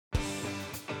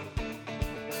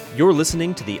You're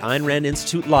listening to the Ayn Rand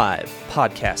Institute Live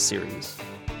podcast series.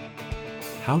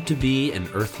 How to Be an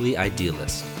Earthly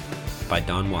Idealist by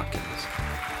Don Watkins.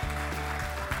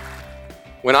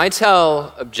 When I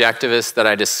tell objectivists that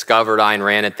I discovered Ayn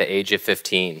Rand at the age of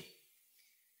 15,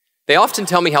 they often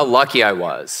tell me how lucky I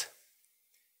was.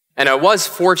 And I was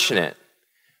fortunate,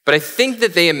 but I think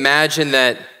that they imagine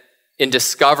that in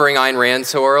discovering Ayn Rand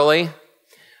so early,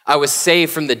 I was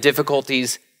saved from the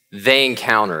difficulties they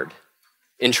encountered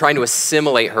in trying to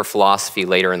assimilate her philosophy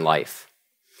later in life.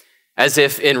 As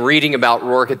if in reading about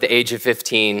Rourke at the age of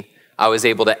 15, I was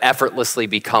able to effortlessly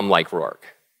become like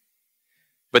Rourke.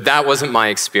 But that wasn't my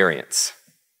experience.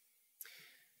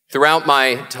 Throughout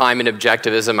my time in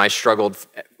objectivism, I struggled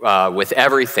with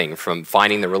everything from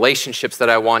finding the relationships that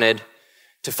I wanted,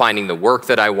 to finding the work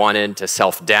that I wanted, to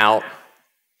self-doubt.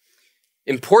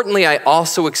 Importantly, I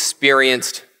also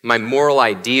experienced my moral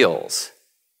ideals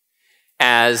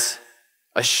as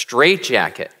a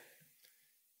straitjacket,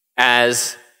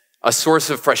 as a source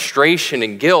of frustration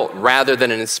and guilt rather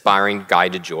than an inspiring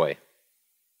guide to joy.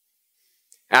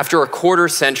 After a quarter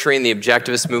century in the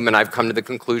objectivist movement, I've come to the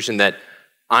conclusion that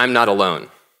I'm not alone.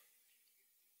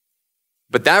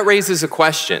 But that raises a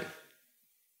question.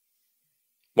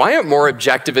 Why aren't more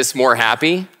objectivists more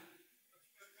happy?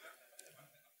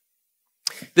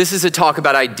 This is a talk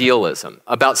about idealism,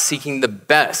 about seeking the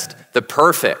best, the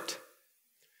perfect.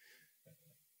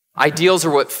 Ideals are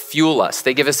what fuel us.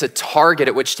 They give us a target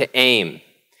at which to aim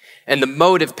and the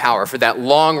motive power for that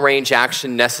long-range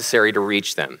action necessary to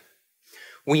reach them.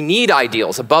 We need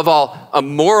ideals, above all, a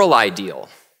moral ideal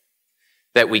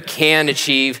that we can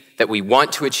achieve, that we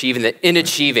want to achieve, and that in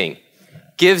achieving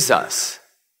gives us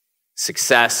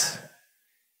success,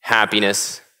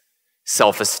 happiness,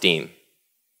 self-esteem.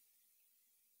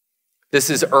 This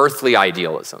is earthly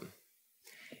idealism.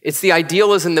 It's the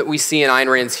idealism that we see in Ayn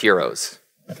Rand's heroes,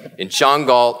 in John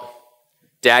Galt,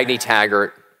 Dagny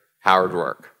Taggart, Howard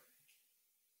Rourke.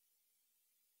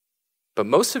 But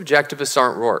most objectivists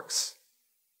aren't Rourkes.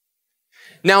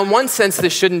 Now, in one sense,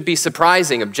 this shouldn't be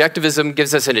surprising. Objectivism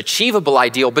gives us an achievable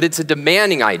ideal, but it's a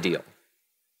demanding ideal.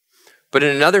 But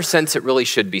in another sense, it really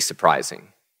should be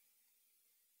surprising.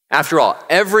 After all,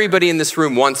 everybody in this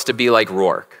room wants to be like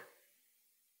Rourke.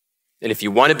 And if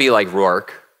you want to be like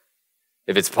Rourke,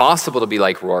 if it's possible to be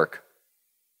like Rourke,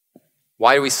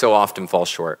 why do we so often fall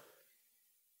short?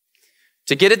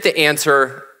 To get at the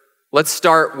answer, let's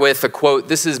start with a quote.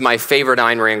 This is my favorite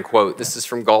Ayn Rand quote. This is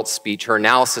from Galt's speech, her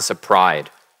analysis of pride.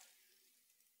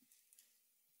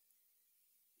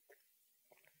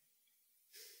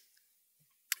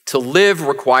 To live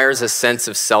requires a sense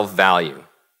of self-value,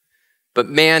 but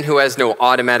man who has no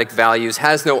automatic values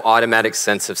has no automatic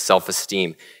sense of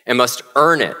self-esteem and must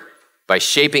earn it by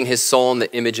shaping his soul in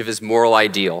the image of his moral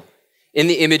ideal, in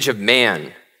the image of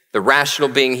man, the rational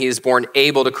being he is born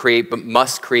able to create but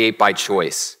must create by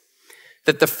choice.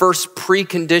 That the first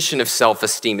precondition of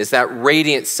self-esteem is that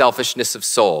radiant selfishness of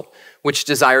soul, which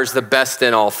desires the best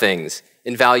in all things,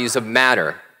 in values of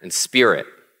matter and spirit.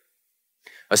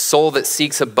 A soul that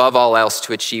seeks above all else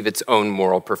to achieve its own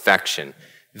moral perfection,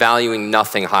 valuing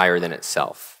nothing higher than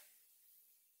itself.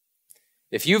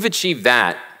 If you've achieved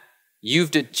that,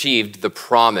 you've achieved the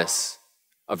promise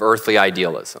of earthly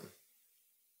idealism.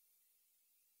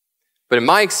 But in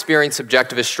my experience,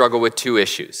 objectivists struggle with two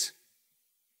issues: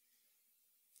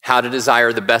 how to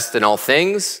desire the best in all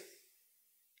things,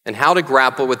 and how to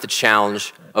grapple with the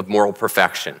challenge of moral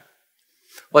perfection.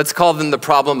 Let's call them the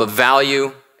problem of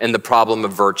value and the problem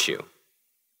of virtue.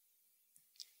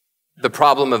 The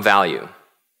problem of value.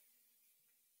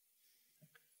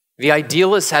 The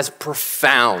idealist has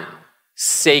profound,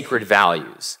 sacred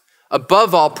values.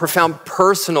 Above all, profound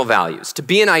personal values. To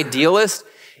be an idealist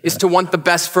is to want the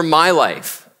best for my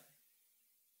life,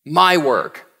 my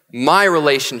work, my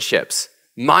relationships,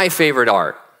 my favorite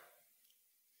art.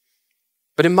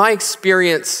 But in my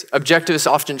experience, objectivists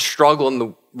often struggle in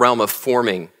the realm of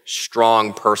forming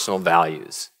strong personal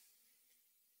values,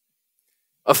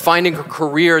 of finding a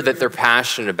career that they're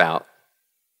passionate about,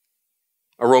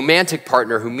 a romantic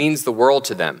partner who means the world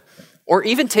to them, or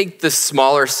even take the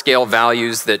smaller scale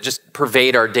values that just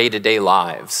pervade our day-to-day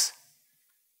lives.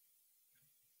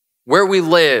 Where we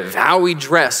live, how we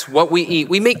dress, what we eat.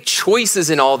 We make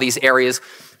choices in all these areas,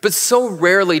 but so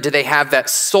rarely do they have that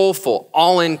soulful,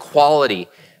 all-in quality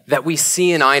that we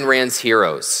see in Ayn Rand's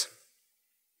heroes.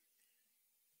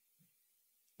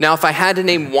 Now, if I had to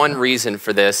name one reason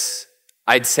for this,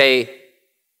 I'd say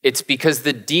it's because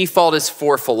the default is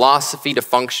for philosophy to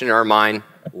function in our mind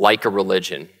like a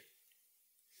religion.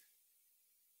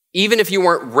 Even if you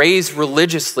weren't raised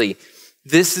religiously,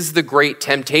 This is the great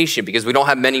temptation because we don't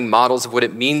have many models of what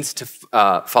it means to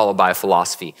follow by a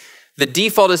philosophy. The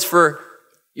default is for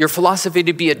your philosophy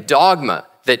to be a dogma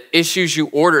that issues you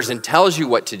orders and tells you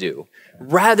what to do,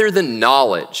 rather than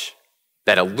knowledge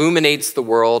that illuminates the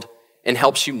world and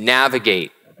helps you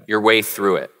navigate your way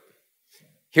through it.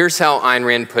 Here's how Ayn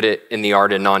Rand put it in The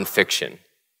Art of Nonfiction.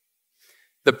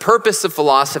 The purpose of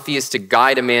philosophy is to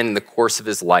guide a man in the course of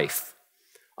his life.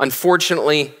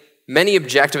 Unfortunately, many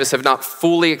objectivists have not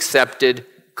fully accepted,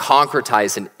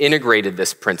 concretized, and integrated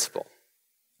this principle.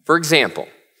 For example,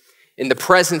 in the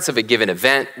presence of a given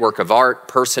event, work of art,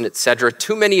 person, etc.,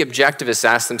 too many objectivists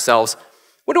ask themselves,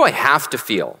 what do I have to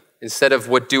feel, instead of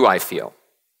what do I feel?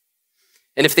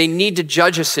 And if they need to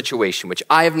judge a situation, which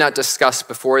I have not discussed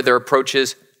before, their approach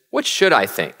is, what should I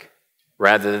think,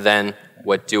 rather than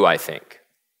what do I think?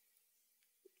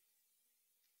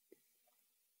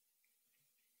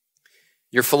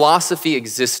 Your philosophy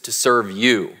exists to serve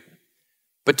you,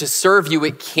 but to serve you,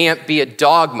 it can't be a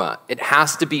dogma. It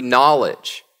has to be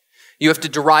knowledge. You have to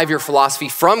derive your philosophy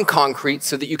from concrete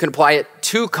so that you can apply it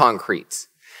to concretes,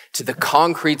 to the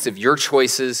concretes of your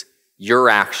choices, your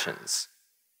actions.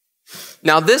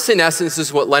 Now, this, in essence,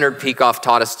 is what Leonard Peikoff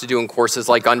taught us to do in courses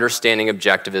like Understanding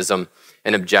Objectivism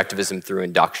and Objectivism Through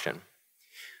Induction.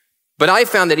 But I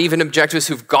found that even objectivists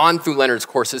who've gone through Leonard's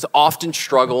courses often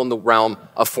struggle in the realm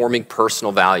of forming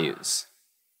personal values.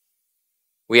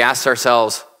 We ask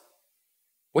ourselves,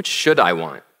 what should I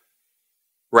want?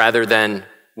 Rather than,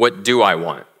 what do I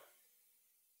want?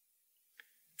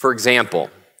 For example,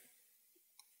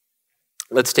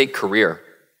 let's take career.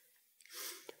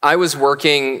 I was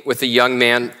working with a young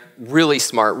man, really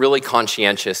smart, really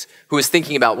conscientious, who was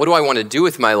thinking about, what do I want to do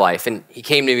with my life? And he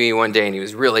came to me one day and he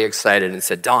was really excited and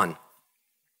said, Don,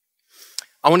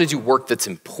 I want to do work that's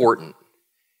important.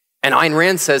 And Ayn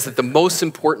Rand says that the most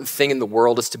important thing in the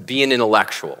world is to be an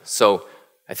intellectual. So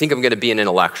I think I'm going to be an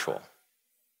intellectual.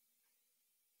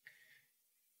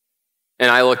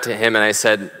 And I looked at him and I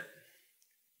said,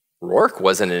 Rourke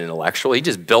wasn't an intellectual. He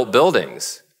just built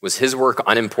buildings. Was his work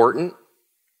unimportant?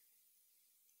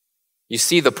 You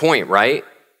see the point, right?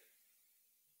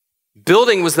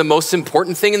 Building was the most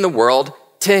important thing in the world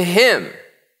to him.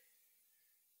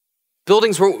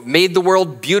 Buildings made the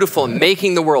world beautiful, and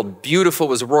making the world beautiful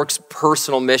was Rourke's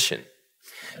personal mission.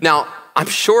 Now, I'm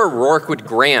sure Rourke would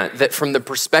grant that from the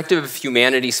perspective of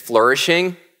humanity's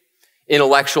flourishing,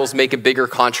 intellectuals make a bigger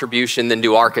contribution than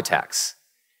do architects.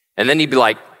 And then he'd be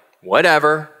like,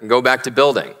 whatever, and go back to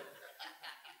building.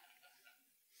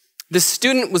 The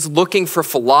student was looking for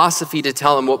philosophy to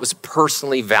tell him what was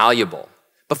personally valuable.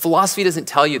 But philosophy doesn't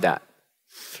tell you that.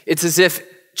 It's as if,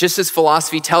 just as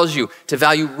philosophy tells you to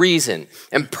value reason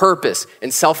and purpose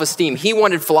and self-esteem, he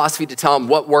wanted philosophy to tell him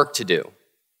what work to do.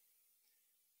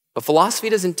 But philosophy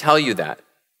doesn't tell you that.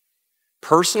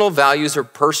 Personal values are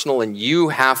personal and you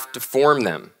have to form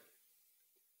them.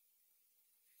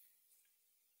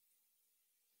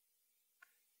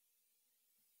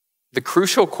 The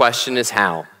crucial question is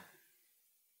how.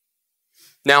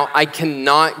 Now, I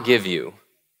cannot give you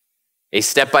a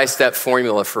step-by-step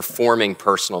formula for forming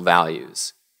personal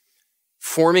values.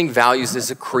 Forming values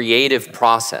is a creative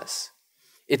process.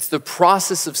 It's the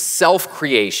process of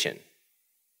self-creation.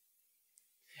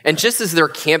 And just as there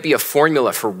can't be a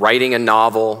formula for writing a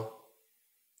novel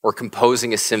or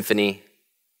composing a symphony,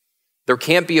 there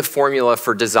can't be a formula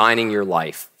for designing your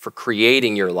life, for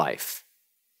creating your life.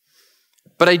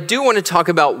 But I do want to talk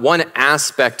about one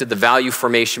aspect of the value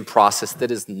formation process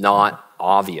that is not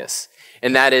obvious,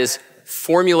 and that is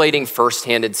formulating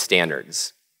first-handed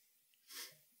standards.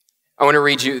 I want to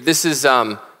read you, this is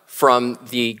from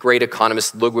the great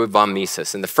economist Ludwig von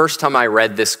Mises, and the first time I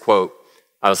read this quote,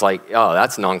 I was like, oh,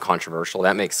 that's non-controversial,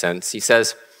 that makes sense. He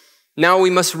says, now we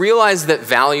must realize that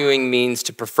valuing means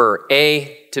to prefer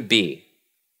A to B.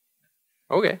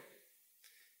 Okay.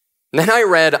 And then I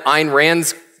read Ayn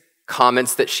Rand's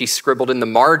comments that she scribbled in the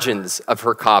margins of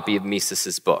her copy of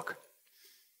Mises's book.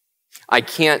 I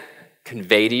can't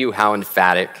convey to you how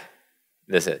emphatic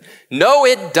this is. No,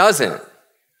 it doesn't.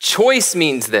 Choice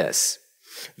means this.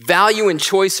 Value and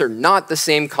choice are not the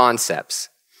same concepts.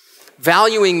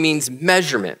 Valuing means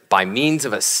measurement by means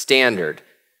of a standard.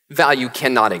 Value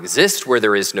cannot exist where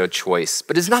there is no choice,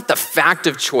 but it's not the fact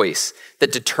of choice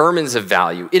that determines a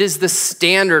value. It is the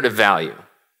standard of value.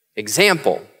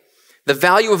 Example, the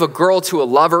value of a girl to a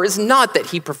lover is not that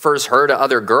he prefers her to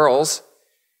other girls.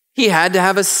 He had to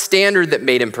have a standard that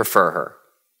made him prefer her.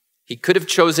 He could have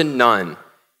chosen none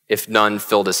if none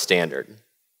filled a standard.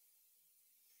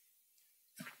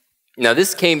 Now,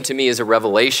 this came to me as a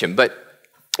revelation, but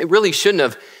it really shouldn't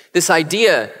have. This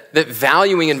idea that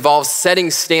valuing involves setting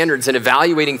standards and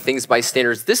evaluating things by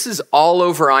standards, this is all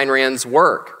over Ayn Rand's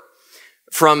work.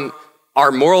 From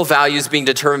our moral values being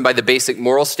determined by the basic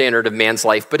moral standard of man's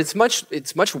life, but it's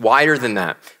much wider than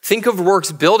that. Think of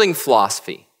Rourke's building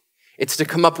philosophy. It's to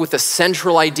come up with a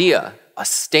central idea, a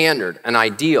standard, an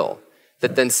ideal,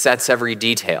 that then sets every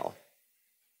detail.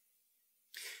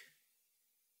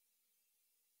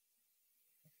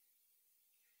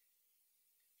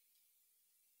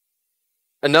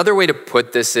 Another way to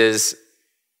put this is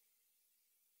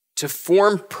to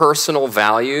form personal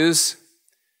values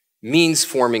means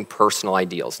forming personal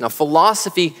ideals. Now,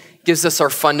 philosophy gives us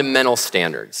our fundamental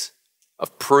standards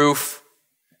of proof,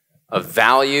 of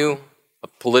value,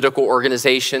 of political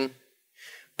organization.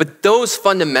 But those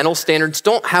fundamental standards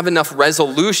don't have enough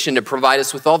resolution to provide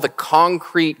us with all the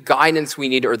concrete guidance we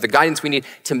need, or the guidance we need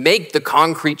to make the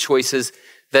concrete choices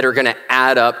that are going to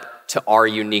add up to our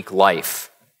unique life.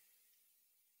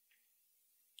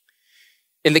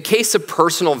 In the case of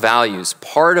personal values,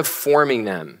 part of forming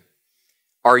them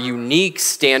are unique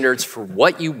standards for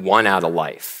what you want out of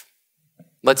life.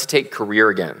 Let's take career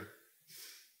again.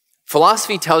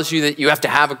 Philosophy tells you that you have to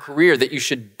have a career, that you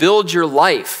should build your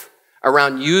life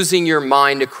around using your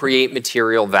mind to create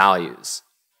material values.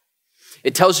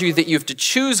 It tells you that you have to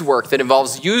choose work that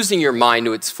involves using your mind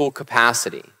to its full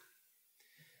capacity.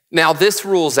 Now, this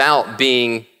rules out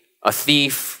being a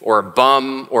thief or a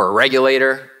bum or a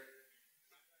regulator.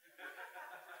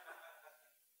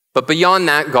 But beyond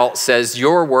that, Galt says,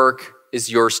 your work is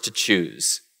yours to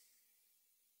choose.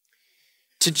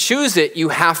 To choose it, you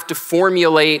have to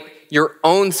formulate your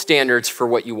own standards for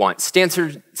what you want.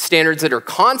 Standards that are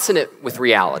consonant with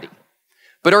reality,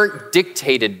 but aren't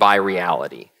dictated by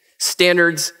reality.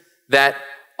 Standards that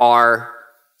are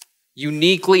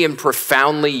uniquely and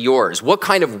profoundly yours. What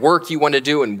kind of work you want to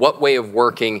do and what way of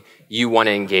working you want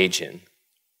to engage in.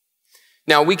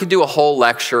 Now, we could do a whole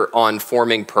lecture on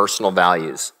forming personal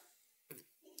values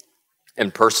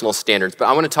and personal standards, but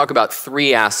I want to talk about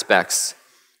three aspects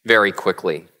very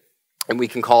quickly, and we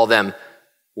can call them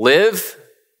live,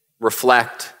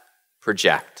 reflect,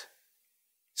 project.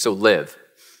 So live.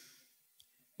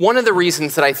 One of the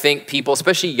reasons that I think people,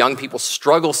 especially young people,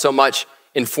 struggle so much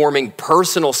in forming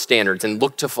personal standards and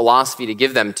look to philosophy to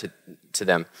give them to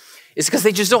them is because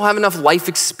they just don't have enough life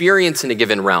experience in a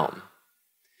given realm.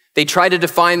 They try to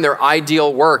define their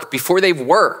ideal work before they've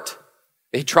worked.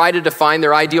 They try to define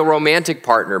their ideal romantic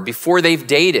partner before they've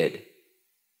dated.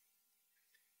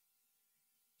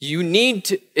 You need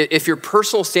to, if your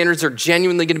personal standards are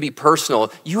genuinely going to be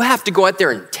personal, you have to go out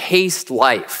there and taste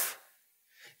life.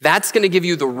 That's going to give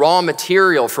you the raw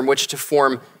material from which to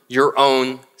form your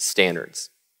own standards.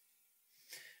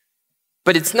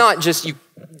 But it's not just you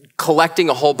collecting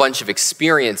a whole bunch of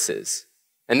experiences,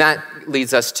 and that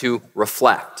leads us to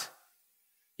reflect.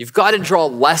 You've got to draw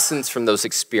lessons from those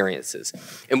experiences.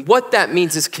 And what that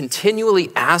means is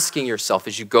continually asking yourself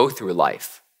as you go through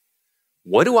life,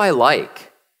 what do I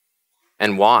like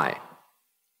and why?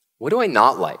 What do I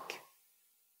not like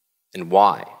and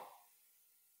why?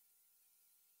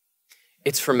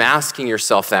 It's from asking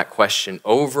yourself that question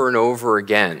over and over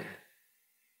again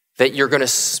that you're going to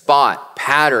spot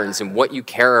patterns in what you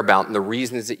care about and the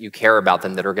reasons that you care about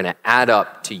them that are going to add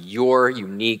up to your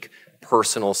unique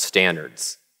personal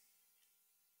standards.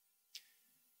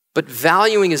 But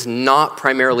valuing is not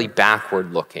primarily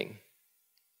backward looking,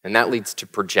 and that leads to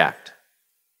project.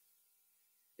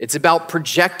 It's about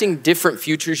projecting different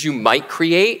futures you might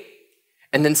create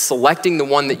and then selecting the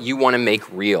one that you want to make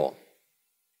real.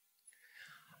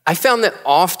 I found that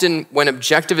often when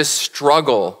objectivists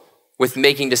struggle with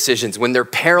making decisions, when they're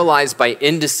paralyzed by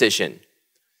indecision,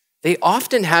 they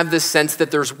often have this sense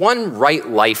that there's one right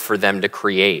life for them to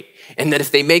create, and that if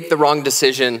they make the wrong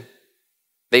decision,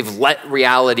 they've let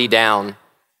reality down,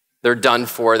 they're done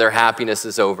for, their happiness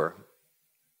is over.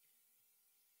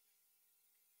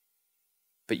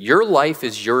 But your life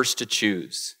is yours to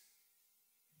choose.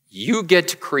 You get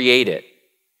to create it,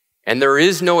 and there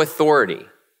is no authority,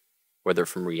 whether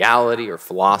from reality or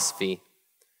philosophy,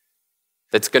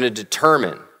 that's going to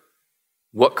determine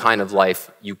what kind of life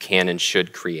you can and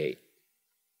should create.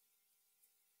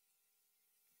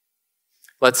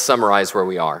 Let's summarize where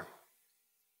we are.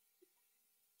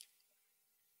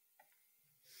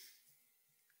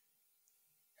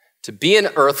 To be an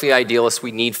earthly idealist,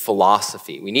 we need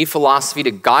philosophy. We need philosophy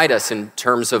to guide us in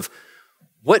terms of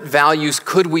what values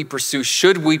could we pursue,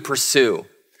 should we pursue?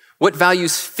 What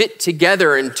values fit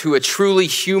together into a truly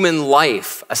human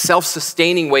life, a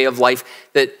self-sustaining way of life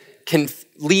that can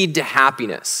lead to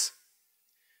happiness?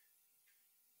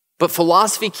 But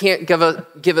philosophy can't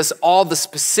give us all the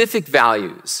specific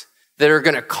values that are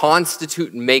going to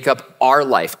constitute and make up our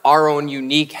life, our own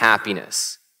unique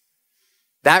happiness.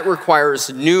 That requires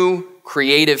new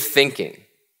creative thinking.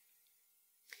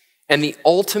 And the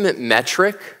ultimate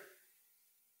metric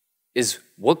is,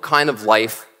 what kind of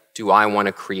life do I want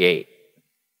to create?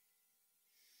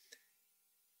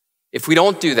 If we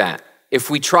don't do that, if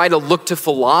we try to look to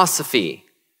philosophy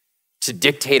to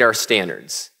dictate our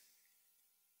standards,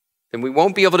 then we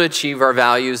won't be able to achieve our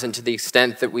values, and to the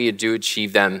extent that we do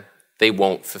achieve them, they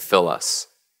won't fulfill us.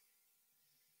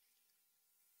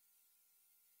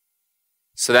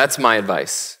 So that's my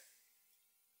advice.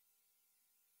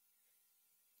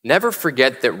 Never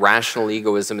forget that rational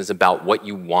egoism is about what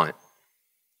you want.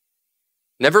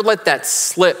 Never let that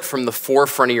slip from the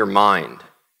forefront of your mind.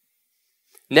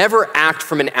 Never act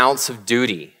from an ounce of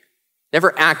duty.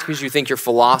 Never act because you think your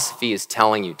philosophy is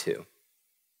telling you to.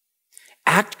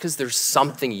 Act because there's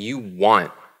something you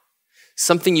want,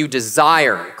 something you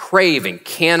desire, crave, and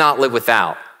cannot live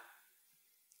without.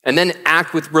 And then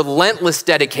act with relentless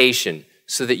dedication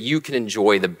so that you can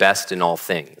enjoy the best in all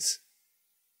things.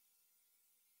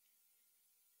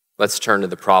 Let's turn to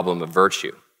the problem of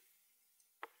virtue.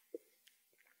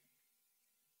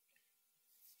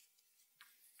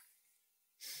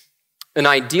 An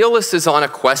idealist is on a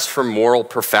quest for moral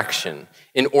perfection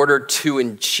in order to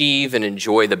achieve and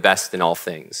enjoy the best in all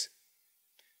things.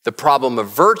 The problem of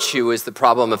virtue is the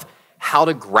problem of how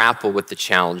to grapple with the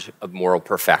challenge of moral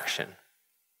perfection.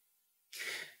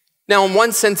 Now, in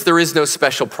one sense, there is no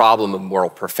special problem of moral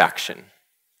perfection.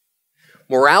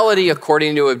 Morality,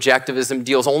 according to Objectivism,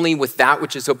 deals only with that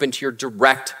which is open to your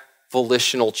direct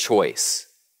volitional choice.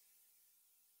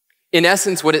 In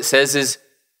essence, what it says is,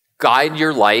 guide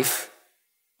your life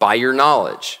by your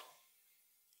knowledge.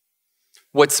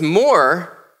 What's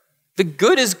more, the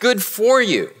good is good for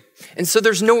you. And so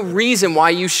there's no reason why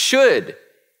you should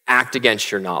act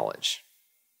against your knowledge.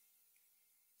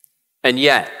 And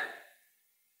yet,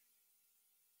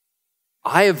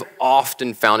 I have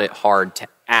often found it hard to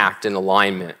act in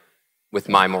alignment with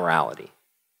my morality.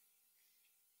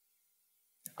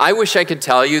 I wish I could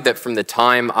tell you that from the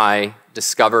time I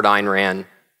discovered Ayn Rand,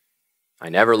 I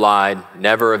never lied,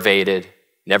 never evaded,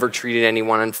 never treated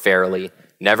anyone unfairly,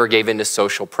 never gave in to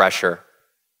social pressure.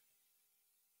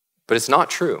 But it's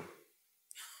not true.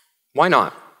 Why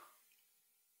not?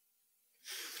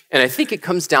 And I think it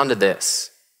comes down to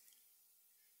this.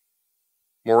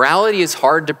 Morality is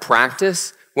hard to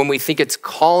practice when we think it's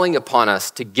calling upon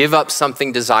us to give up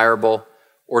something desirable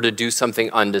or to do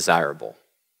something undesirable.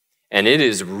 And it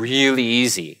is really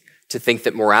easy to think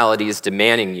that morality is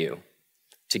demanding you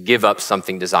to give up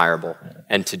something desirable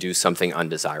and to do something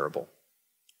undesirable.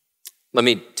 Let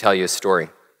me tell you a story.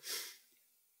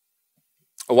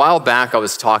 A while back, I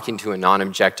was talking to a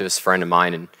non-objectivist friend of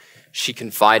mine, and she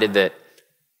confided that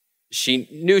she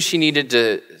knew she needed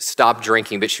to stop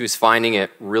drinking, but she was finding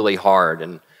it really hard.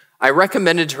 And I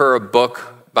recommended her a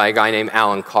book by a guy named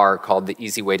Alan Carr called The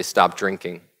Easy Way to Stop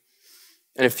Drinking.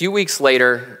 And a few weeks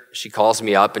later, she calls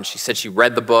me up and she said she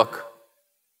read the book.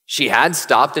 She had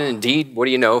stopped and indeed, what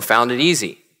do you know, found it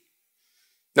easy.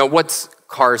 Now, what's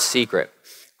Carr's secret?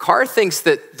 Carr thinks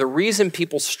that the reason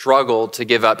people struggle to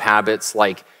give up habits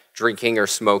like drinking or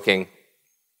smoking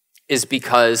is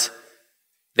because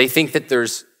they think that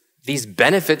there's these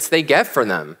benefits they get from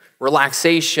them: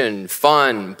 relaxation,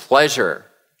 fun, pleasure.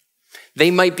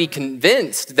 They might be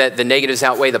convinced that the negatives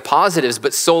outweigh the positives,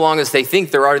 but so long as they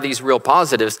think there are these real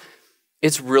positives,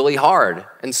 it's really hard.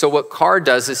 And so what Carr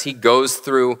does is he goes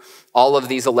through all of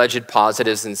these alleged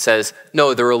positives and says,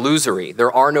 no, they're illusory.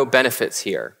 There are no benefits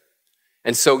here.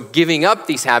 And so giving up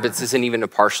these habits isn't even a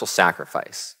partial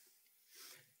sacrifice.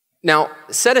 Now,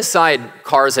 set aside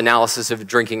Carr's analysis of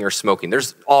drinking or smoking.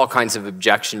 There's all kinds of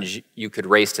objections you could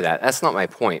raise to that. That's not my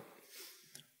point.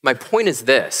 My point is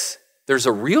this. There's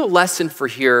a real lesson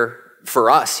for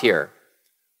us here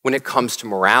when it comes to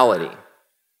morality.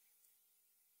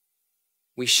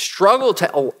 We struggle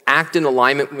to act in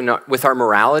alignment with our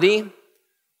morality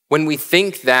when we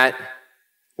think that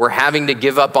we're having to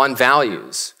give up on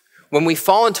values, when we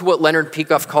fall into what Leonard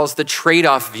Peikoff calls the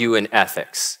trade-off view in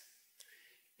ethics.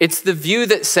 It's the view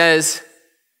that says,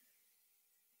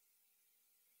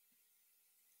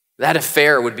 that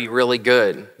affair would be really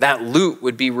good. That loot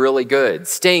would be really good.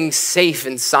 Staying safe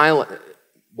and silent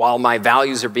while my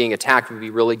values are being attacked would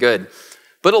be really good.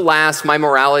 But alas, my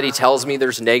morality tells me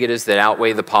there's negatives that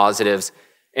outweigh the positives,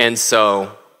 and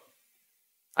so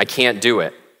I can't do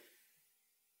it.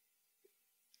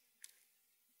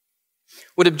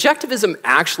 What Objectivism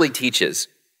actually teaches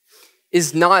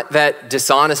is not that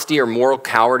dishonesty or moral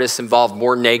cowardice involve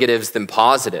more negatives than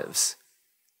positives.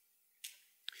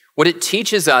 What it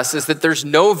teaches us is that there's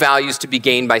no values to be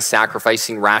gained by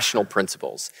sacrificing rational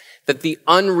principles, that the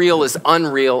unreal is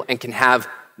unreal and can have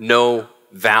no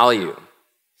value.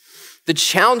 The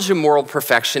challenge of moral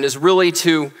perfection is really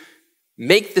to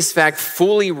make this fact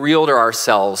fully real to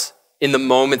ourselves in the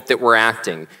moment that we're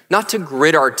acting, not to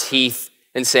grit our teeth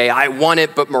and say, I want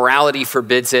it, but morality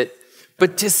forbids it,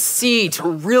 but to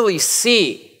really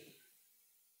see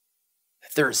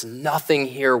that there's nothing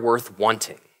here worth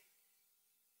wanting.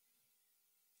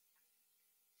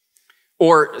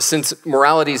 Or since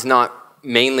morality is not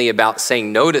mainly about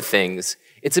saying no to things,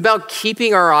 it's about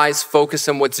keeping our eyes focused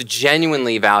on what's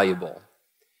genuinely valuable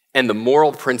and the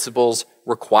moral principles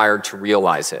required to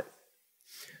realize it.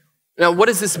 Now, what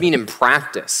does this mean in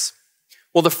practice?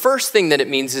 Well, the first thing that it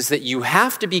means is that you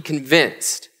have to be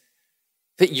convinced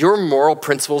that your moral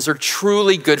principles are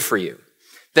truly good for you,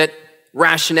 that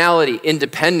rationality,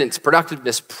 independence,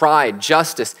 productiveness, pride,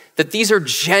 justice, that these are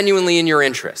genuinely in your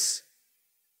interests.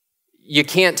 You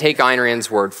can't take Ayn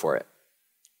Rand's word for it.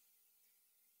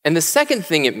 And the second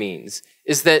thing it means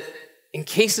is that in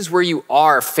cases where you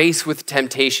are faced with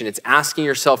temptation, it's asking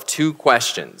yourself two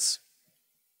questions.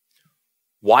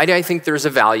 Why do I think there's a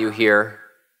value here?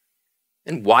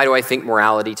 And why do I think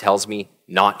morality tells me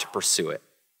not to pursue it?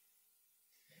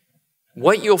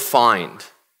 What you'll find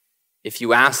if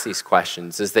you ask these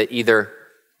questions is that either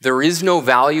there is no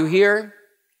value here,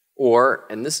 or,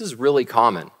 and this is really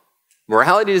common,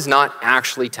 morality does not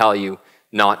actually tell you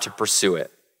not to pursue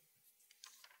it.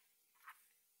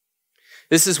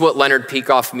 This is what Leonard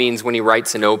Peikoff means when he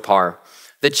writes in OPAR.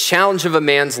 The challenge of a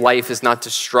man's life is not to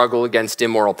struggle against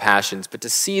immoral passions, but to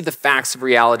see the facts of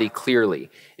reality clearly,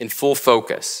 in full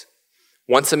focus.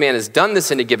 Once a man has done this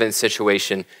in a given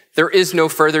situation, there is no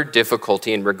further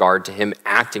difficulty in regard to him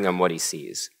acting on what he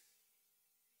sees.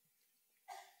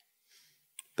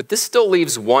 But this still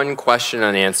leaves one question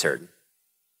unanswered.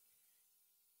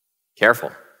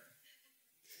 Careful.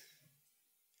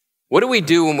 What do we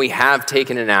do when we have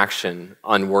taken an action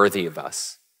unworthy of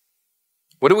us?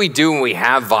 What do we do when we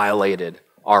have violated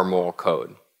our moral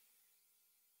code?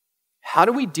 How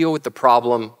do we deal with the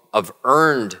problem of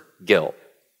earned guilt?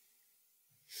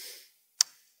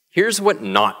 Here's what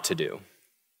not to do.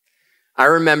 I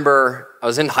remember I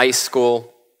was in high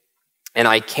school and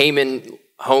I came in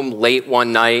home late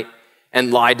one night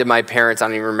and lied to my parents. I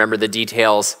don't even remember the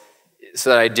details so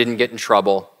that I didn't get in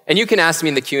trouble. And you can ask me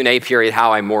in the Q&A period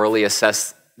how I morally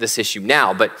assess this issue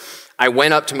now, but I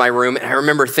went up to my room and I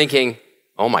remember thinking,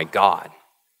 oh my God,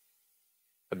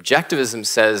 Objectivism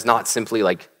says not simply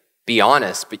like be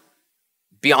honest, but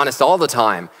be honest all the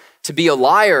time. To be a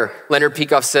liar, Leonard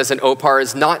Peikoff says in OPAR,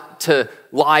 is not to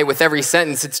lie with every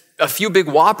sentence. It's a few big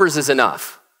whoppers is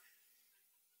enough.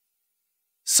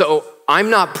 So I'm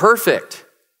not perfect,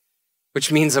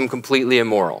 which means I'm completely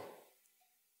immoral.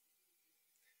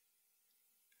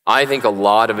 I think a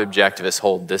lot of objectivists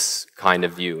hold this kind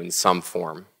of view in some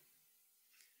form.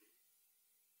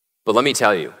 But let me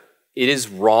tell you, it is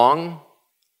wrong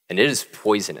and it is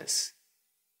poisonous.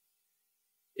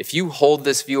 If you hold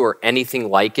this view or anything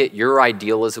like it, your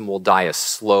idealism will die a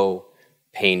slow,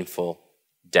 painful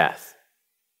death.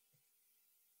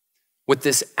 What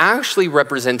this actually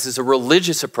represents is a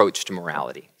religious approach to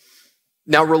morality.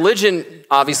 Now, religion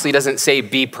obviously doesn't say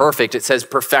be perfect. It says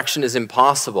perfection is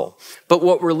impossible. But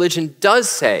what religion does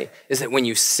say is that when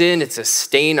you sin, it's a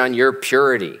stain on your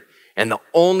purity. And the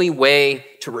only way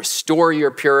to restore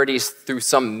your purity is through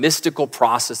some mystical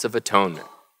process of atonement.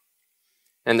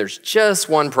 And there's just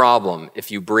one problem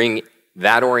if you bring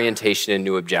that orientation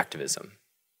into objectivism.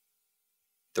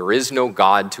 There is no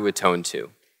God to atone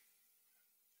to.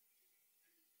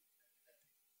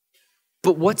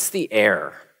 But what's the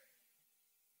error?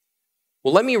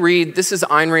 Well, let me read. This is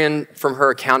Ayn Rand from her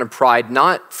account of pride,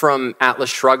 not from Atlas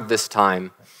Shrugged this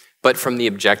time, but from the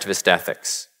Objectivist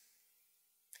Ethics.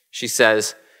 She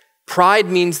says, pride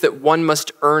means that one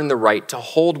must earn the right to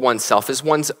hold oneself as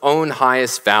one's own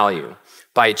highest value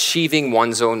by achieving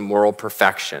one's own moral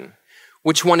perfection,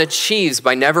 which one achieves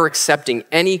by never accepting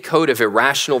any code of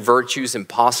irrational virtues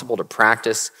impossible to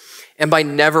practice, and by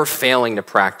never failing to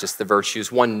practice the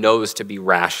virtues one knows to be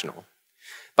rational,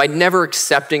 by never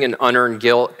accepting an unearned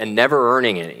guilt and never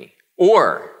earning any,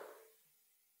 or,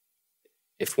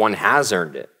 if one has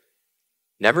earned it,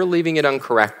 never leaving it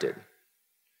uncorrected,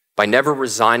 by never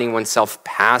resigning oneself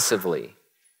passively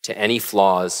to any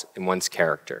flaws in one's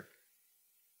character.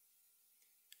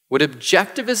 What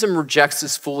objectivism rejects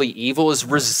as fully evil is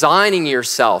resigning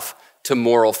yourself to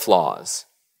moral flaws,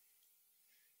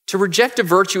 To reject a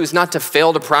virtue is not to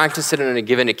fail to practice it on a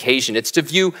given occasion. It's to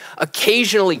view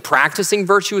occasionally practicing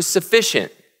virtue as sufficient.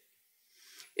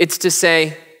 It's to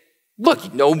say,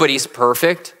 look, nobody's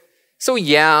perfect. So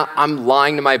yeah, I'm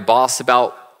lying to my boss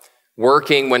about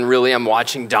working when really I'm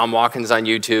watching Dom Watkins on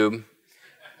YouTube.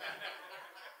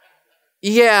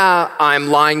 Yeah, I'm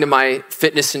lying to my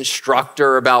fitness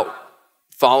instructor about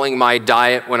following my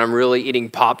diet when I'm really eating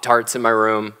Pop-Tarts in my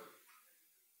room.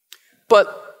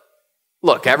 But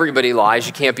look, everybody lies.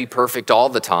 You can't be perfect all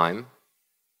the time.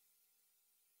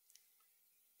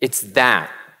 It's that,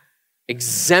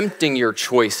 exempting your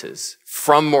choices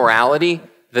from morality,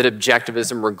 that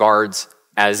objectivism regards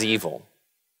as evil.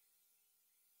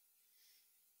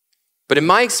 But in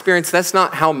my experience, that's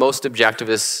not how most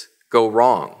objectivists go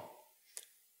wrong.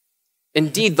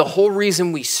 Indeed, the whole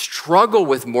reason we struggle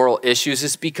with moral issues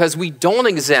is because we don't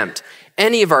exempt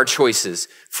any of our choices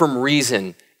from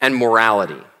reason and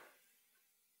morality.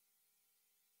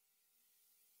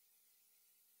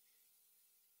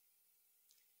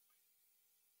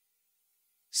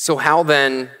 So how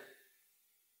then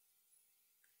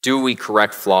do we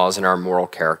correct flaws in our moral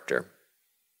character?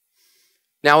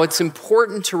 Now, it's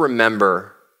important to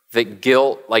remember that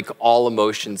guilt, like all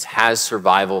emotions, has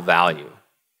survival value.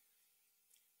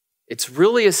 It's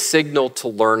really a signal to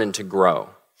learn and to grow.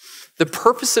 The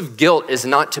purpose of guilt is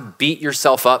not to beat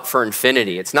yourself up for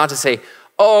infinity. It's not to say,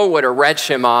 oh, what a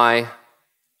wretch am I.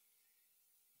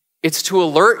 It's to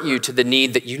alert you to the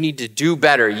need that you need to do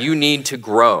better. You need to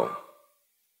grow.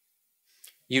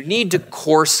 You need to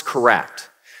course correct.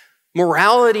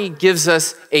 Morality gives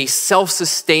us a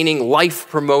self-sustaining,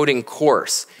 life-promoting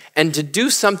course. And to do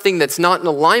something that's not in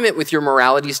alignment with your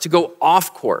morality is to go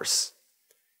off course.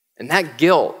 And that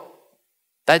guilt,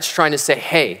 that's trying to say,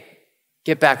 hey,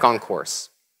 get back on course.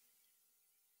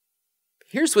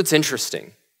 Here's what's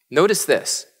interesting. Notice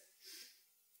this.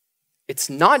 It's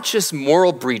not just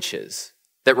moral breaches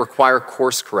that require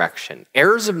course correction.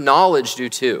 Errors of knowledge do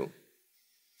too.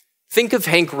 Think of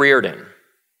Hank Rearden.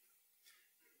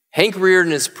 Hank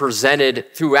Rearden is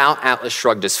presented throughout Atlas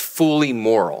Shrugged as fully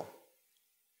moral.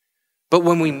 But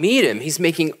when we meet him, he's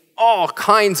making all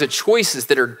kinds of choices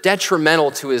that are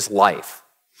detrimental to his life.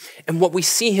 And what we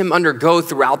see him undergo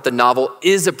throughout the novel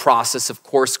is a process of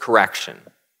course correction.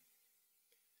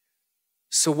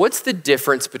 So what's the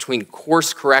difference between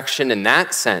course correction in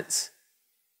that sense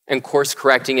and course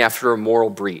correcting after a moral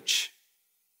breach?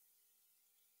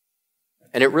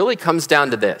 And it really comes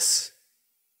down to this: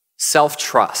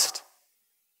 self-trust.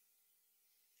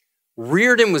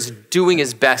 Rearden was doing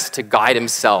his best to guide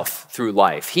himself through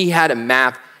life. He had a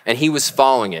map and he was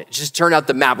following it. It just turned out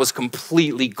the map was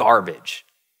completely garbage.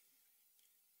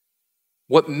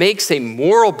 What makes a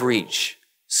moral breach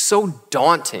so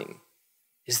daunting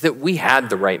is that we had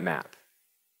the right map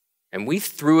and we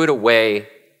threw it away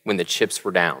when the chips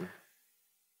were down.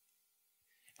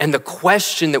 And the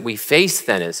question that we face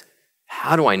then is,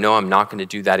 how do I know I'm not going to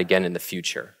do that again in the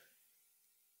future?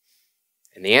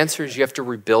 And the answer is you have to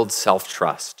rebuild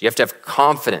self-trust. You have to have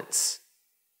confidence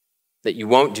that you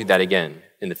won't do that again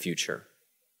in the future.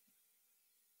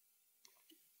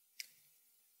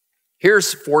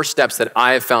 Here's 4 steps that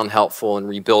I have found helpful in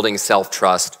rebuilding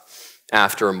self-trust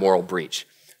after a moral breach.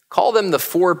 Call them the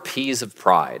 4 P's of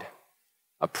pride: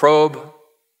 a probe,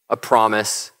 a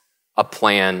promise, a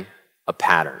plan, a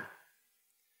pattern.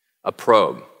 A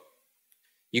probe.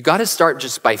 You got to start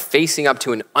just by facing up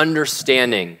to and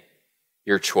understanding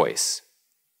your choice.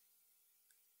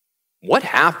 What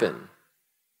happened?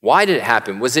 Why did it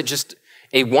happen? Was it just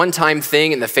a one-time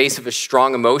thing in the face of a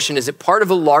strong emotion? Is it part of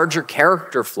a larger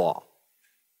character flaw?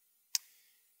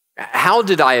 How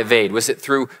did I evade? Was it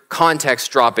through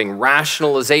context dropping,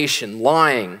 rationalization,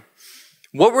 lying?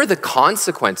 What were the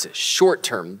consequences?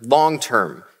 Short-term,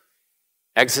 long-term,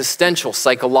 existential,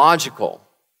 psychological.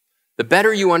 The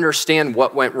better you understand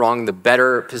what went wrong, the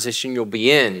better position you'll be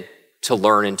in to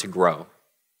learn and to grow.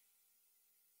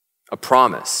 A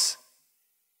promise.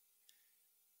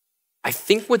 I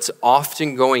think what's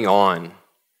often going on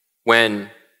when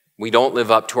we don't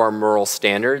live up to our moral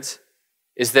standards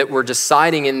is that we're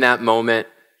deciding in that moment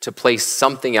to place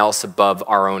something else above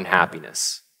our own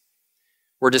happiness.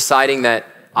 We're deciding that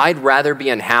I'd rather be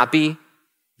unhappy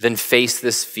than face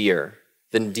this fear,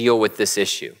 than deal with this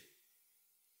issue.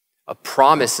 A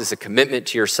promise is a commitment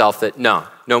to yourself that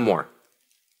no more.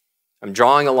 I'm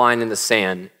drawing a line in the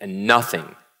sand and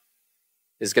nothing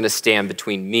is going to stand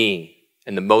between me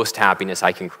and the most happiness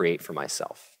I can create for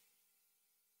myself.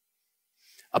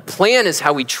 A plan is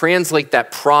how we translate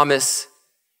that promise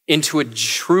into a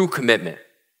true commitment.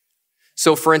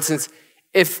 So for instance,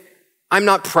 if I'm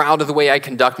not proud of the way I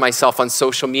conduct myself on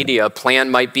social media. A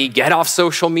plan might be get off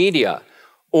social media,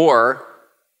 or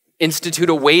institute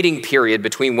a waiting period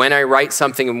between when I write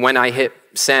something and when I hit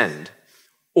send,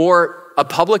 or a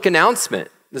public announcement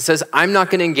that says I'm not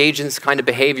going to engage in this kind of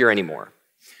behavior anymore.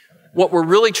 What we're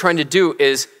really trying to do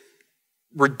is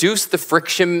reduce the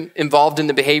friction involved in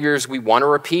the behaviors we want to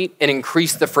repeat and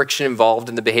increase the friction involved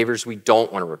in the behaviors we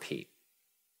don't want to repeat.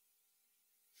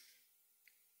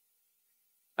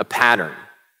 A pattern.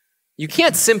 You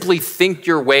can't simply think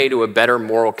your way to a better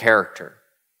moral character.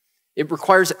 It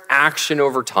requires action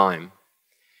over time.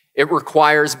 It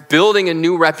requires building a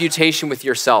new reputation with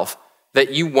yourself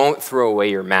that you won't throw away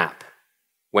your map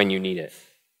when you need it.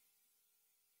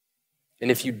 And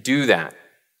if you do that,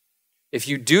 if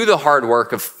you do the hard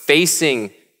work of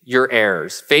facing your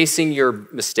errors, facing your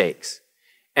mistakes,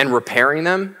 and repairing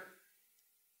them,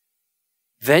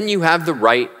 then you have the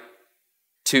right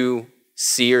to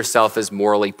see yourself as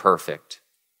morally perfect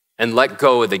and let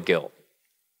go of the guilt.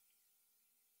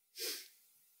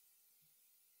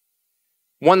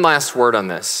 One last word on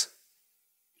this.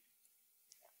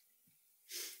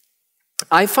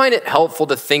 I find it helpful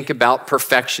to think about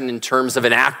perfection in terms of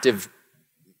an active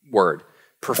word,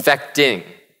 perfecting.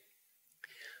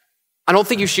 I don't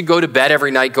think you should go to bed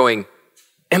every night going,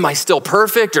 am I still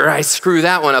perfect, or I screw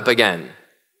that one up again?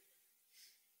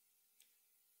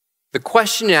 The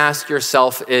question to ask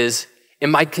yourself is,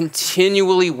 am I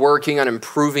continually working on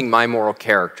improving my moral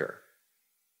character,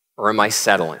 or am I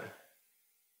settling?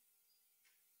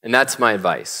 And that's my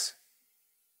advice.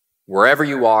 Wherever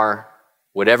you are,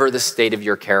 whatever the state of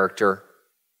your character,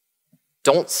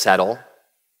 don't settle.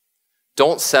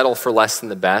 Don't settle for less than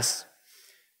the best.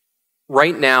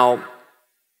 Right now,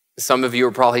 some of you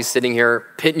are probably sitting here,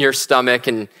 pit in your stomach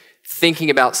and thinking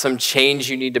about some change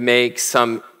you need to make,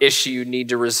 some issue you need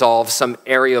to resolve, some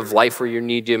area of life where you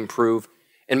need to improve.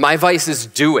 And my advice is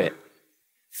do it.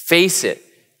 Face it.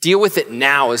 Deal with it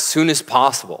now as soon as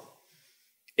possible.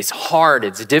 It's hard,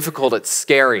 it's difficult, it's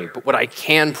scary, but what I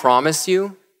can promise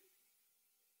you,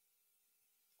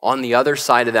 on the other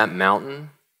side of that mountain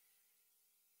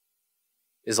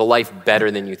is a life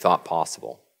better than you thought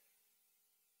possible.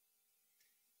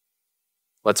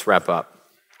 Let's wrap up.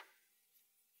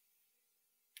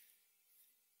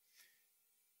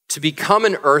 To become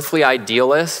an earthly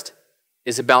idealist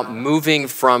is about moving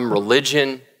from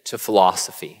religion to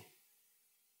philosophy.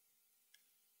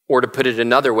 Or to put it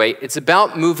another way, it's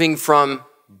about moving from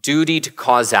duty to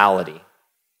causality.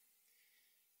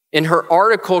 In her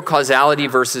article, Causality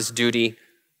versus Duty,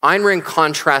 Ayn Rand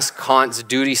contrasts Kant's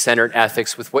duty-centered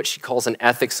ethics with what she calls an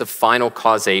ethics of final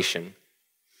causation.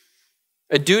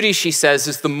 A duty, she says,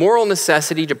 is the moral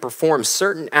necessity to perform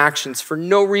certain actions for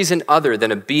no reason other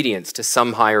than obedience to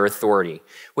some higher authority,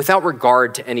 without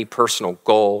regard to any personal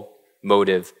goal,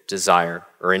 motive, desire,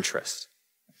 or interest.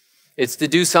 It's to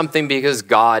do something because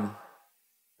God,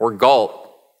 or Galt,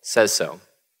 says so.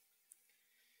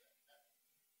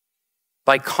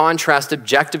 By contrast,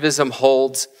 objectivism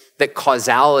holds that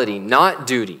causality, not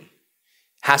duty,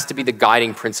 has to be the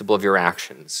guiding principle of your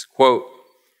actions. Quote,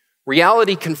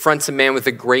 reality confronts a man with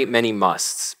a great many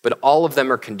musts, but all of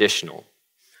them are conditional.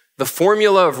 The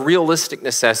formula of realistic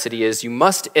necessity is you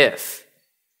must if,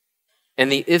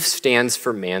 and the if stands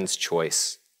for man's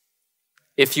choice.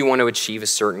 If you want to achieve a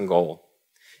certain goal.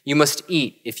 You must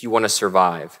eat if you want to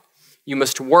survive. You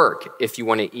must work if you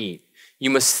want to eat. You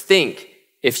must think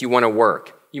if you want to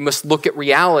work. You must look at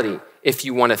reality if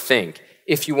you want to think,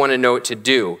 if you want to know what to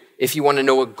do, if you want to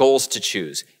know what goals to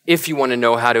choose, if you want to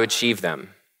know how to achieve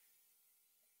them.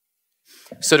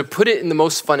 So to put it in the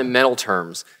most fundamental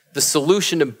terms, the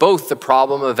solution to both the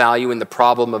problem of value and the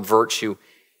problem of virtue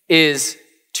is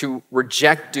to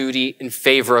reject duty in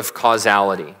favor of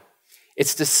causality.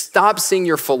 It's to stop seeing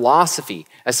your philosophy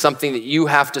as something that you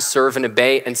have to serve and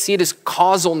obey and see it as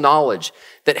causal knowledge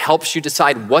that helps you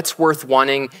decide what's worth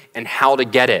wanting and how to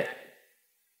get it.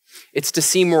 It's to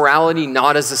see morality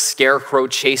not as a scarecrow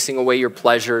chasing away your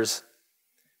pleasures,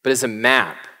 but as a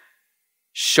map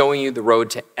showing you the road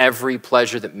to every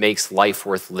pleasure that makes life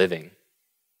worth living.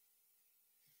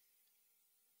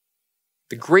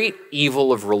 The great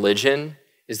evil of religion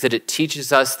is that it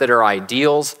teaches us that our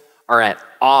ideals are at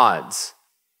odds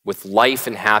with life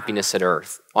and happiness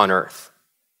on earth.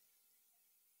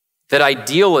 That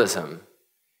idealism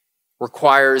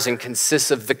requires and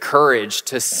consists of the courage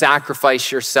to sacrifice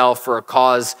yourself for a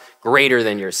cause greater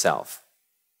than yourself.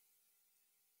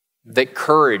 That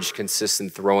courage consists in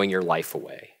throwing your life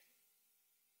away.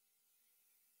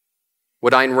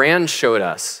 What Ayn Rand showed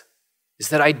us is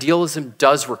that idealism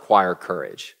does require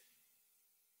courage.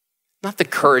 Not the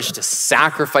courage to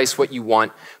sacrifice what you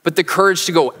want, but the courage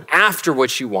to go after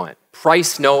what you want.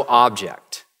 Price no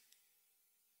object.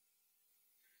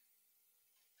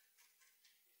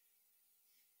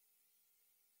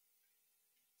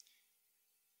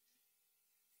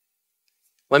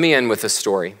 Let me end with a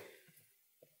story.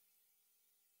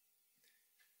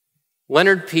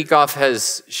 Leonard Peikoff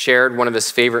has shared one of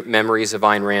his favorite memories of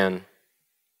Ayn Rand.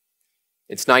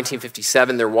 It's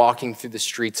 1957. They're walking through the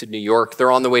streets of New York.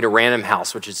 They're on the way to Random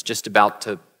House, which is just about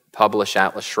to publish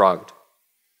Atlas Shrugged.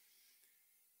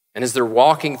 And as they're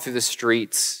walking through the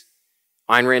streets,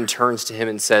 Ayn Rand turns to him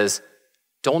and says,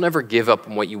 "Don't ever give up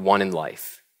on what you want in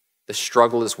life. The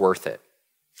struggle is worth it."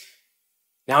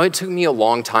 Now, it took me a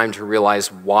long time to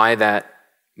realize why that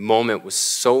moment was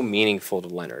so meaningful to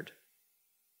Leonard.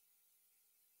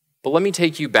 But let me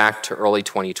take you back to early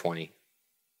 2020.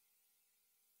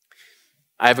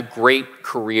 I have a great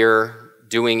career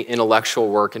doing intellectual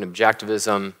work in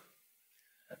Objectivism.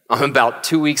 I'm about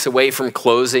 2 weeks away from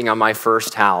closing on my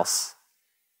first house,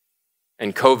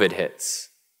 and COVID hits,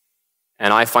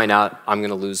 and I find out I'm going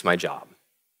to lose my job.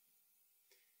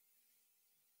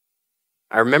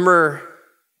 I remember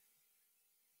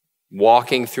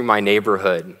walking through my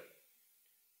neighborhood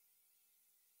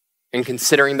and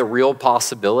considering the real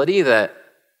possibility that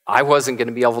I wasn't going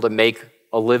to be able to make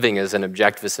a living as an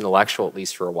objectivist intellectual, at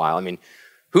least for a while. I mean,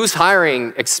 who's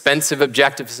hiring expensive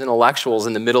objectivist intellectuals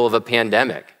in the middle of a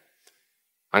pandemic?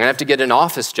 I'm going to have to get an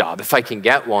office job if I can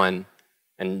get one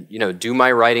and, do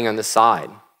my writing on the side.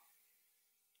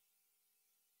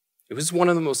 It was one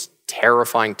of the most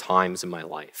terrifying times in my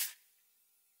life.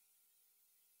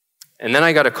 And then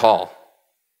I got a call.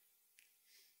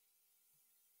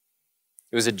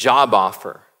 It was a job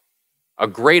offer, a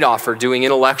great offer doing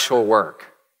intellectual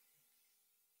work.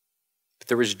 But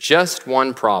there was just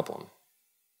one problem.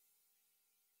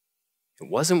 It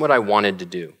wasn't what I wanted to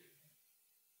do.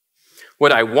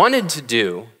 What I wanted to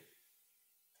do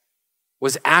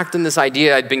was act on this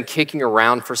idea I'd been kicking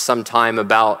around for some time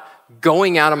about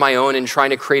going out on my own and trying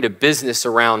to create a business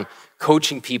around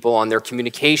coaching people on their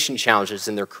communication challenges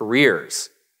in their careers.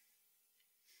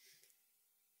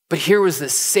 But here was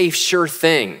this safe, sure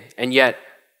thing, and yet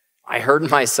I heard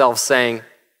myself saying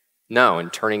no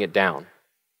and turning it down.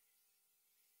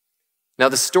 Now,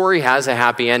 the story has a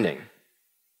happy ending.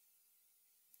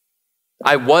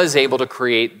 I was able to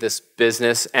create this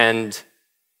business, and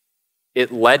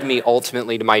it led me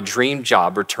ultimately to my dream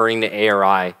job, returning to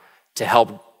ARI to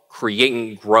help create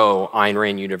and grow Ayn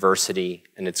Rand University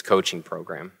and its coaching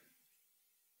program.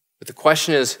 But the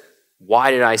question is,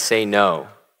 why did I say no?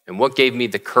 And what gave me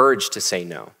the courage to say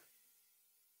no?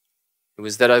 It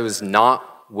was that I was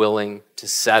not willing to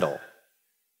settle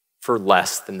for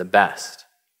less than the best.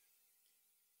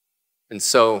 And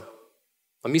so,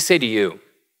 let me say to you,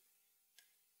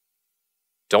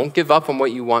 don't give up on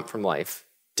what you want from life.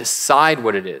 Decide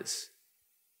what it is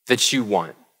that you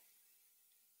want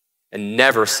and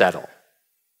never settle.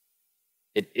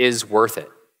 It is worth it.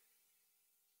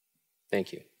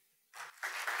 Thank you.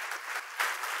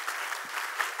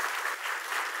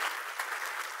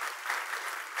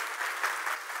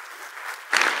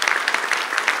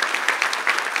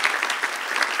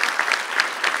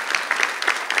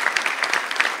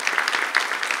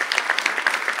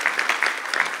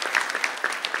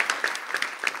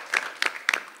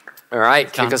 All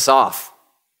right, kick us off.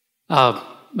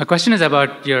 My question is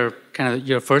about your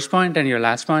first point and your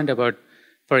last point about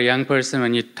for a young person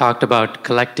when you talked about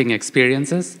collecting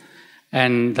experiences,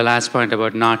 and the last point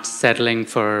about not settling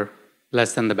for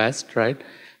less than the best, right?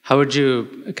 How would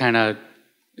you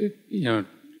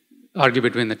argue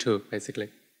between the two, basically?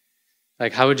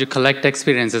 Like, how would you collect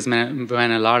experiences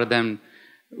when a lot of them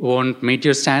won't meet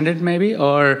your standard, maybe,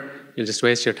 or you'll just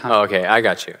waste your time? Oh, okay, I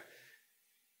got you.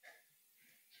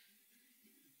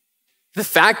 The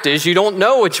fact is, you don't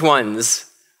know which ones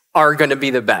are going to be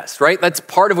the best, right? That's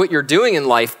part of what you're doing in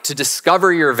life. To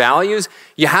discover your values,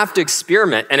 you have to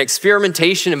experiment, and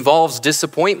experimentation involves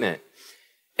disappointment.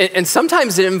 And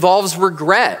sometimes it involves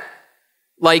regret.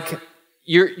 Like,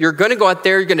 you're going to go out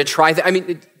there, you're going to try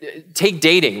take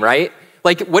dating, right?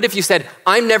 Like, what if you said,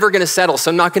 I'm never going to settle,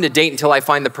 so I'm not going to date until I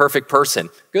find the perfect person?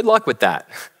 Good luck with that.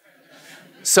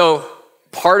 So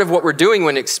part of what we're doing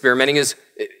when experimenting is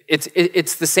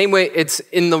it's the same way. It's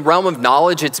in the realm of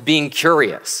knowledge. It's being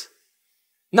curious.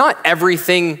 Not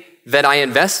everything that I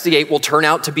investigate will turn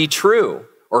out to be true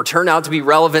or turn out to be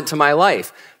relevant to my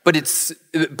life.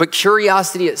 But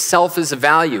curiosity itself is a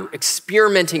value.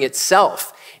 Experimenting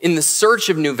itself in the search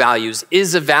of new values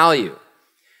is a value.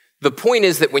 The point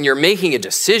is that when you're making a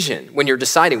decision, when you're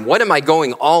deciding, what am I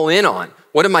going all in on?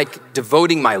 what am I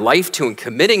devoting my life to and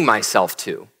committing myself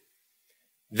to,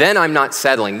 then I'm not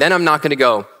settling. Then I'm not going to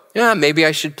go, yeah, maybe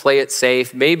I should play it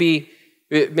safe. Maybe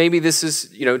this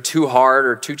is, too hard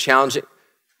or too challenging.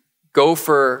 Go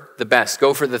for the best.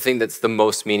 Go for the thing that's the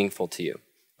most meaningful to you.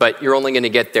 But you're only going to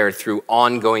get there through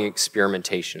ongoing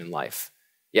experimentation in life.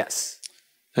 Yes.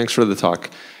 Thanks for the talk.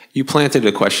 You planted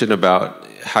a question about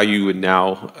how you would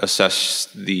now assess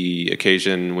the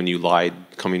occasion when you lied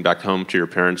coming back home to your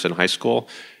parents in high school,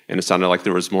 and it sounded like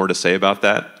there was more to say about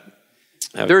that.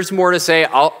 There's more to say.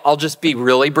 I'll just be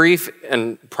really brief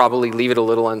and probably leave it a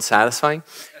little unsatisfying.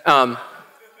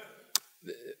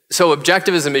 So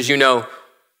objectivism, as you know,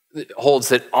 holds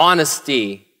that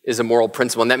honesty is a moral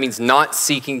principle, and that means not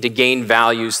seeking to gain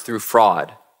values through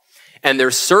fraud. And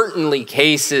there's certainly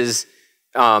cases,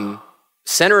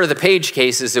 center of the page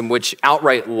cases, in which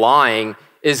outright lying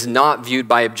is not viewed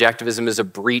by objectivism as a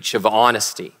breach of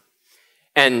honesty.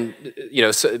 And,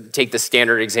 so take the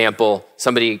standard example,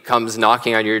 somebody comes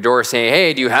knocking on your door saying,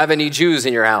 hey, do you have any Jews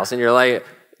in your house? And you're like,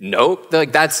 nope.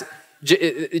 Like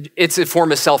it's a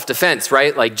form of self-defense,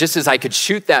 right? Like just as I could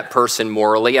shoot that person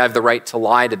morally, I have the right to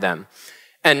lie to them.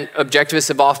 And objectivists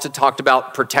have often talked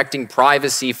about protecting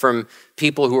privacy from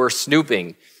people who are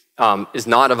snooping is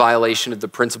not a violation of the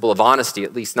principle of honesty,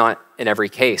 at least not in every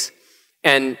case.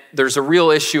 And there's a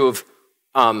real issue of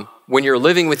when you're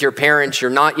living with your parents,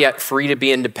 you're not yet free to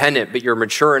be independent, but you're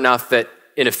mature enough that,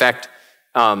 in effect,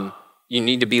 you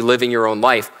need to be living your own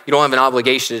life. You don't have an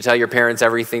obligation to tell your parents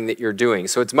everything that you're doing.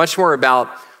 So it's much more about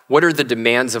what are the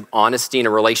demands of honesty in a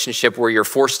relationship where you're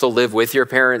forced to live with your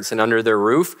parents and under their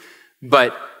roof,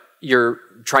 but you're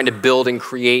trying to build and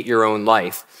create your own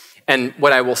life. And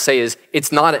what I will say is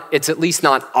it's at least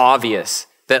not obvious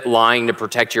that lying to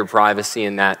protect your privacy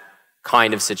in that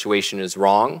kind of situation is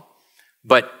wrong.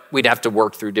 But we'd have to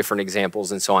work through different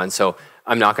examples and so on. So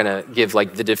I'm not going to give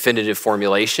like the definitive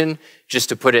formulation, just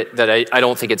to put it that I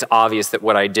don't think it's obvious that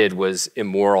what I did was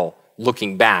immoral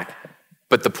looking back.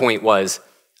 But the point was,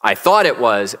 I thought it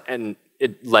was, and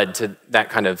it led to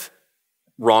that kind of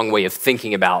wrong way of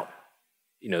thinking about,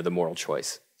 the moral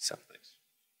choice. So thanks.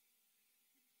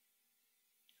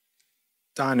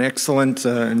 Don, excellent,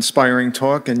 inspiring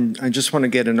talk. And I just want to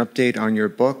get an update on your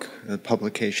book, the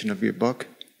publication of your book.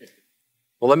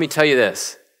 Well, let me tell you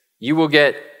this. You will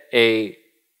get a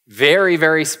very,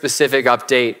 very specific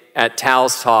update at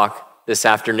Tal's talk this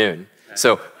afternoon.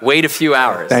 So wait a few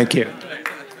hours. Thank you.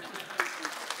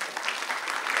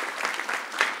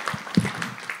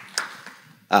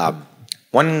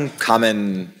 One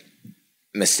common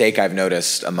mistake I've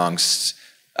noticed amongst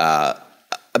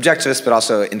objectivists, but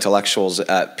also intellectuals,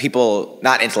 people,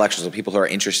 not intellectuals, but people who are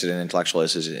interested in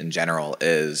intellectualism in general,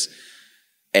 is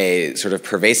a sort of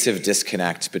pervasive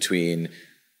disconnect between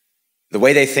the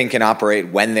way they think and operate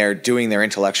when they're doing their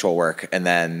intellectual work and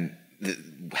then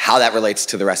how that relates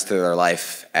to the rest of their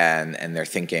life and their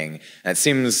thinking. And it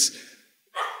seems,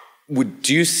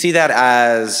 do you see that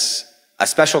as a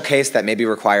special case that maybe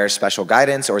requires special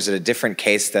guidance, or is it a different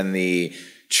case than the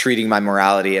treating my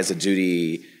morality as a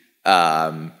duty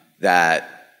and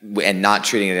not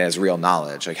treating it as real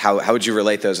knowledge? Like how would you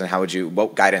relate those, and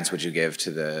what guidance would you give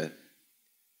to the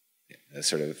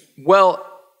sort of? Well,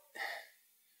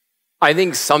 I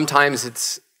think sometimes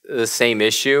it's the same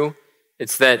issue.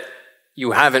 It's that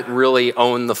you haven't really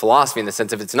owned the philosophy, in the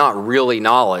sense of it's not really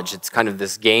knowledge. It's kind of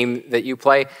this game that you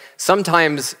play.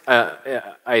 Sometimes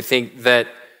I think that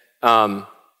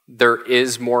there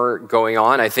is more going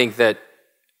on. I think that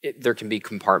there can be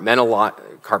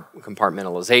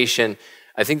compartmentalization.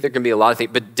 I think there can be a lot of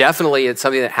things, but definitely it's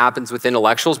something that happens with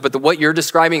intellectuals. But what you're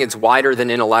describing, it's wider than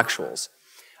intellectuals.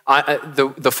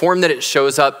 The form that it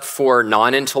shows up for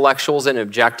non-intellectuals in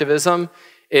objectivism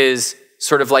is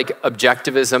sort of like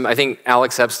objectivism. I think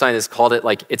Alex Epstein has called it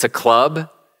like it's a club.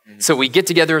 Mm-hmm. So we get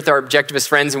together with our objectivist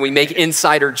friends and we make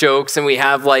insider jokes and we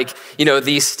have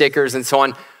these stickers and so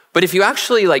on. But if you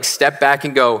actually step back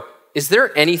and go, is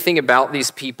there anything about these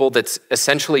people that's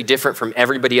essentially different from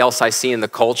everybody else I see in the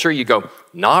culture? You go,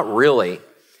 not really.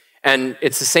 And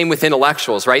it's the same with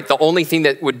intellectuals, right? The only thing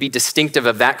that would be distinctive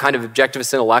of that kind of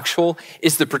objectivist intellectual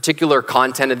is the particular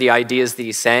content of the ideas that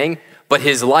he's saying, but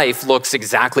his life looks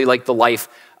exactly like the life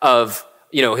of,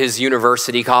 his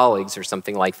university colleagues or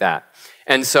something like that.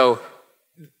 And so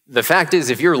the fact is,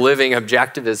 if you're living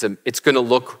objectivism, it's going to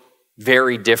look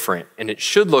very different, and it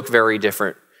should look very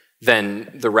different than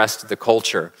the rest of the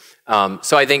culture.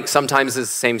 So I think sometimes it's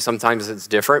the same, sometimes it's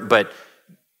different, but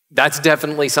that's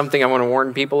definitely something I want to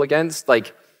warn people against.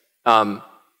 It's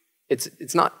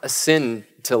not a sin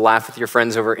to laugh with your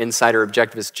friends over insider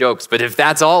objectivist jokes, but if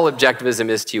that's all objectivism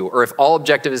is to you, or if all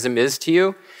objectivism is to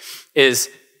you, is,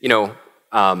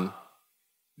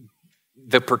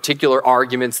 the particular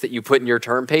arguments that you put in your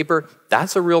term paper,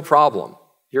 that's a real problem.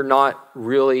 You're not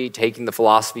really taking the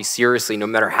philosophy seriously, no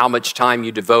matter how much time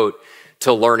you devote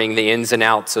to learning the ins and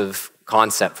outs of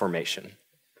concept formation.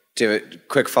 Do you have a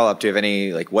quick follow-up? Do you have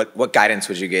any, what guidance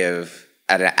would you give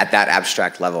at that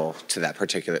abstract level to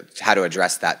how to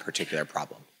address that particular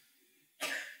problem?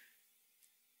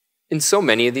 In so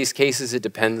many of these cases, it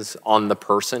depends on the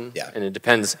person, and it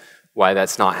depends why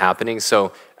that's not happening.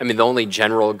 So, the only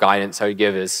general guidance I would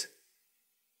give is,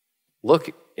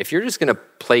 look, if you're just going to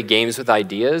play games with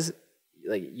ideas,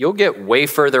 you'll get way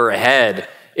further ahead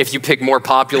if you pick more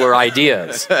popular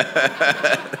ideas.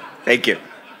 Thank you.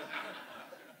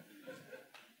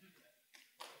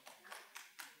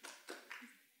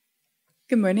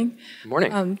 Good morning. Good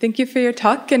morning. Thank you for your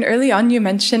talk. And early on, you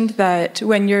mentioned that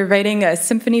when you're writing a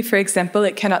symphony, for example,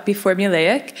 it cannot be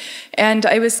formulaic. And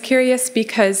I was curious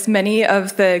because many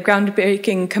of the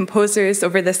groundbreaking composers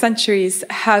over the centuries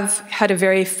have had a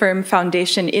very firm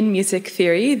foundation in music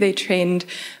theory. They trained,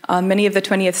 many of the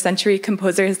 20th century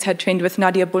composers had trained with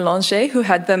Nadia Boulanger, who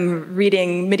had them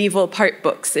reading medieval part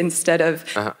books instead of,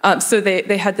 so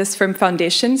they had this firm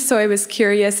foundation. So I was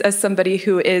curious, as somebody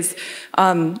who is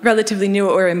relatively new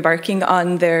or embarking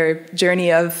on their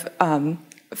journey of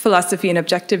philosophy and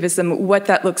objectivism, what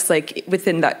that looks like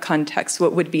within that context.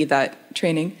 What would be that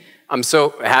training? I'm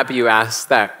so happy you asked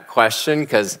that question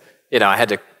because, I had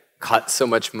to cut so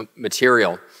much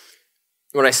material.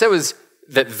 What I said was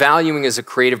that valuing is a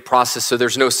creative process, so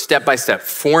there's no step-by-step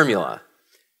formula.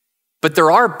 But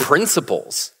there are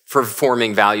principles for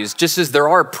forming values, just as there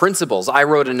are principles. I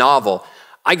wrote a novel.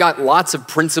 I got lots of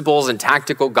principles and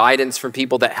tactical guidance from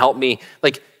people that helped me.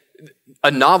 A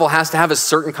novel has to have a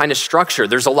certain kind of structure.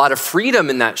 There's a lot of freedom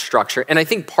in that structure. And I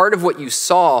think part of what you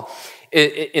saw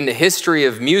in the history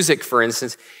of music, for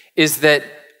instance, is that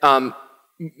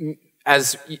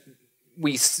as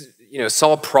we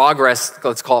saw progress,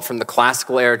 let's call it from the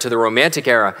classical era to the Romantic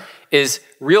era, is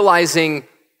realizing,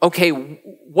 okay,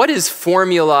 what is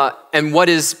formula and what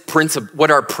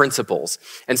are principles?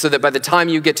 And so that by the time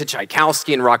you get to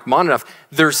Tchaikovsky and Rachmaninoff,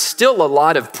 there's still a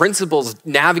lot of principles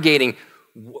navigating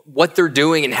what they're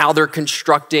doing and how they're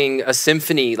constructing a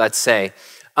symphony, let's say.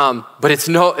 But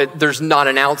there's not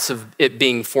an ounce of it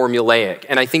being formulaic.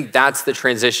 And I think that's the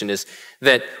transition, is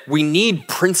that we need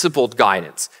principled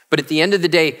guidance. But at the end of the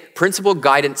day, principled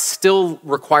guidance still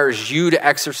requires you to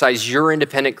exercise your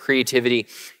independent creativity,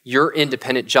 your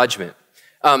independent judgment.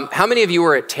 How many of you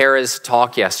were at Tara's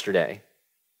talk yesterday?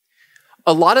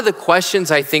 A lot of the questions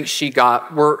I think she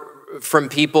got were from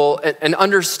people, and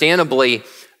understandably,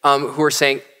 who were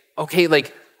saying, okay,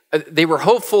 they were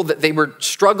hopeful that they were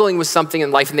struggling with something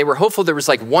in life, and they were hopeful there was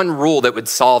one rule that would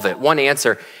solve it, one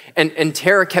answer. And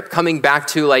Tara kept coming back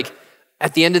to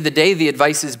at the end of the day, the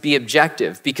advice is be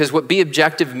objective, because what be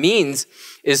objective means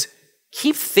is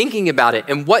keep thinking about it.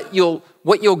 And what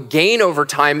you'll gain over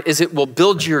time is it will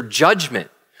build your judgment.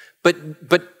 But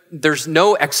there's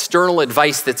no external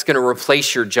advice that's going to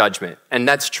replace your judgment. And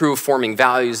that's true of forming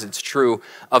values. It's true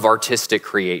of artistic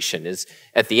creation. Is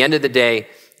at the end of the day,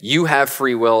 you have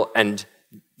free will, and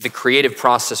the creative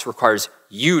process requires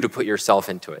you to put yourself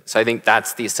into it. So I think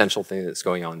that's the essential thing that's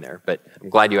going on there. But I'm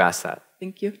glad you asked that.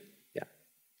 Thank you. Yeah.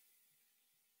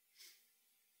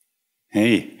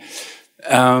 Hey.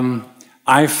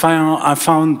 I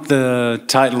found the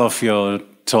title of your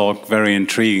talk very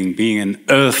intriguing, being an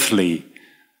earthly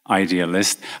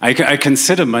idealist. I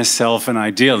consider myself an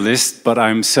idealist, but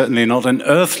I'm certainly not an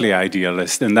earthly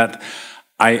idealist, in that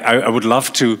I would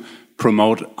love to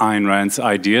promote Ayn Rand's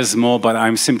ideas more, but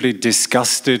I'm simply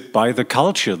disgusted by the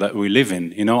culture that we live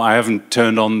in. I haven't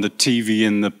turned on the TV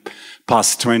in the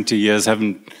past 20 years,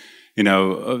 haven't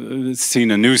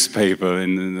seen a newspaper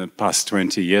in the past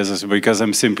 20 years, because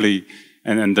I'm simply,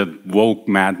 and the woke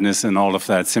madness and all of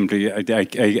that, simply,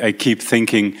 I keep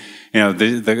thinking,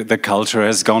 the culture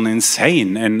has gone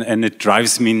insane, and it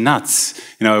drives me nuts.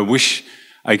 I wish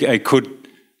I could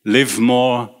live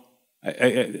more.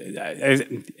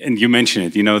 And you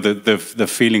mentioned it, the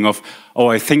feeling of,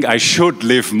 I think I should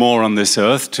live more on this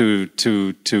earth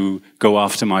to go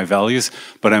after my values,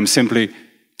 but I'm simply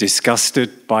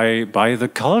disgusted by the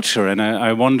culture, and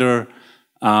I wonder,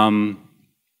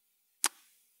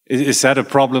 is that a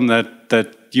problem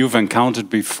that you've encountered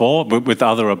before with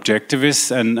other objectivists,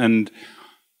 and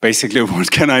basically what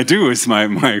can I do is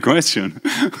my question.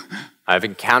 I've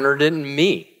encountered it in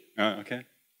me. Okay.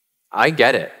 I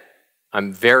get it.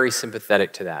 I'm very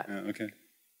sympathetic to that. Okay.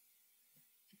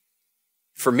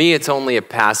 For me, it's only a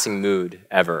passing mood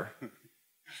ever.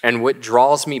 And what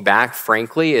draws me back,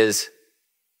 frankly, is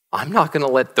I'm not going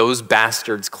to let those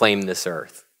bastards claim this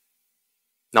earth.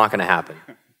 Not going to happen.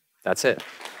 That's it.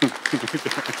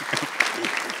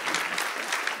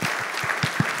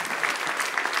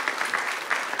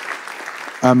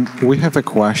 We have a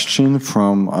question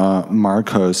from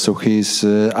Marcos. So he's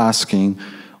asking,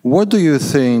 what do you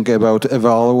think about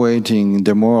evaluating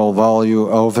the moral value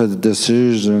of a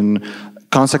decision,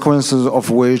 consequences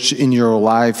of which in your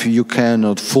life you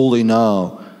cannot fully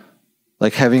know?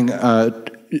 Like having a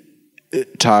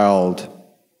child.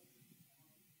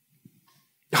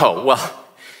 Oh, well,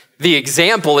 the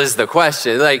example is the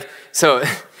question.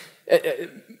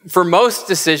 For most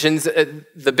decisions,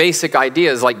 the basic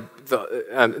idea is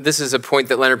this is a point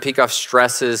that Leonard Peikoff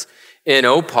stresses in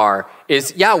OPAR,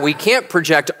 is we can't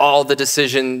project all the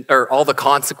decision or all the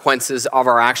consequences of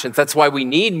our actions. That's why we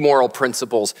need moral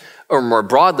principles, or more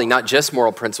broadly, not just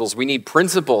moral principles, we need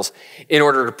principles in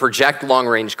order to project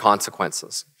long-range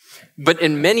consequences. But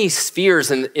in many spheres,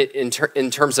 in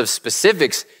terms of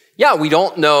specifics, we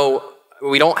don't know,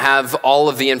 we don't have all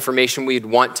of the information we'd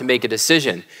want to make a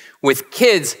decision. With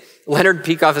kids, Leonard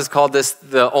Peikoff has called this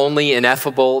the only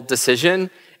ineffable decision.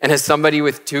 And as somebody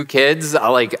with 2 kids,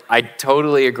 I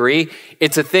totally agree.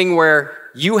 It's a thing where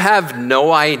you have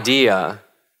no idea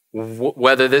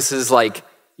whether this is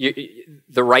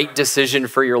the right decision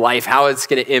for your life, how it's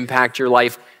going to impact your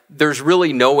life. There's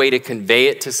really no way to convey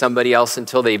it to somebody else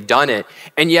until they've done it.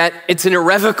 And yet it's an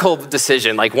irrevocable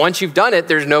decision. Once you've done it,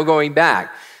 there's no going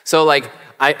back. So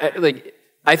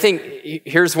I think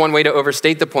here's one way to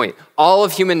overstate the point. All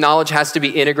of human knowledge has to be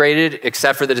integrated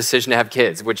except for the decision to have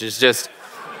kids, which is just,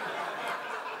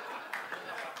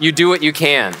 you do what you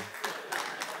can.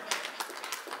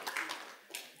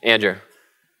 Andrew.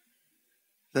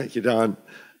 Thank you, Don.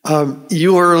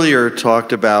 You earlier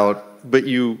talked about, but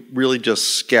you really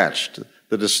just sketched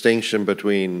the distinction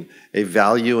between a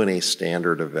value and a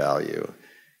standard of value.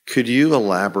 Could you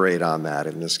elaborate on that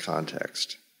in this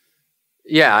context?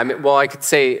 Yeah, I could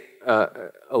say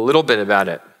a little bit about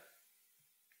it.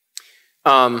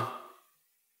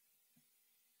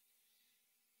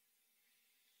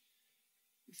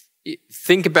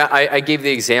 Think about, I gave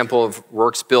the example of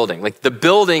Rourke's building. The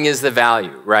building is the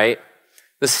value, right?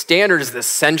 The standard is the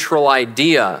central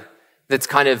idea that's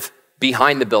kind of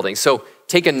behind the building. So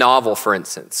take a novel, for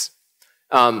instance.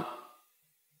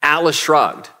 Atlas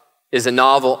Shrugged is a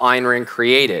novel Ayn Rand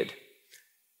created.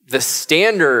 The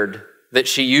standard that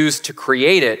she used to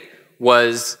create it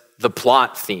was the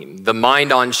plot theme, the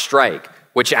mind on strike,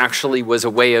 which actually was a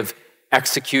way of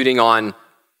executing on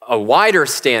a wider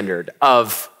standard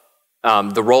of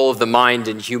the role of the mind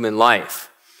in human life.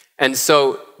 And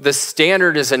so the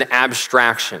standard is an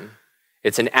abstraction.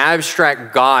 It's an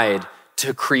abstract guide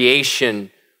to creation,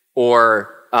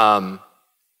 or, I'll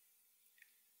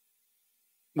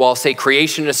say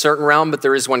creation in a certain realm, but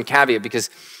there is one caveat, because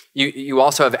you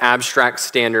also have abstract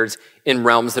standards in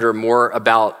realms that are more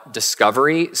about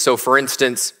discovery. So for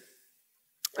instance,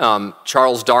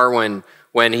 Charles Darwin,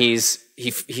 when he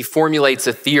formulates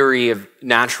a theory of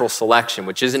natural selection,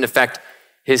 which is in effect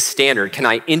his standard. Can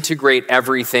I integrate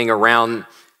everything around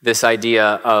this idea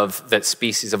of that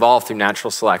species evolve through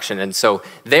natural selection? And so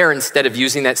there, instead of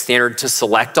using that standard to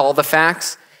select all the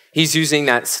facts, he's using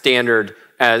that standard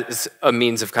as a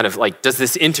means of kind of does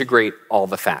this integrate all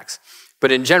the facts?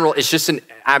 But in general, it's just an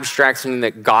abstraction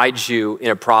that guides you in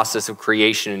a process of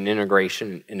creation and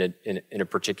integration in a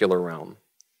particular realm.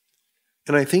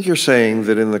 And I think you're saying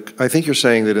that in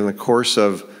the course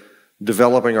of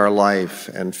developing our life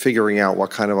and figuring out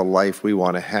what kind of a life we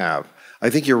want to have, I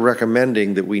think you're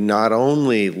recommending that we not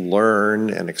only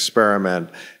learn and experiment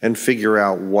and figure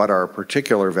out what our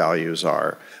particular values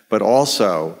are, but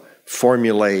also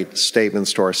formulate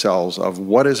statements to ourselves of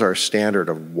what is our standard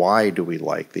of why do we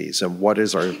like these and what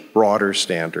is our broader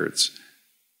standards.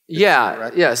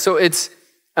 Yeah. So it's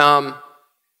Ayn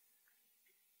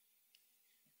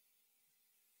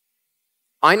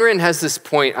Rand has this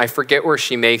point, I forget where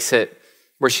she makes it,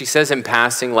 where she says in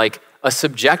passing, a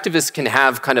subjectivist can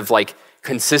have kind of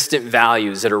consistent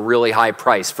values at a really high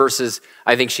price, versus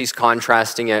I think she's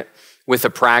contrasting it with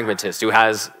a pragmatist who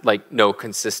has no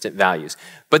consistent values.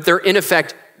 But they're in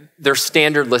effect, they're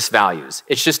standardless values.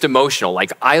 It's just emotional.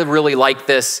 I really like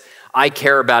this, I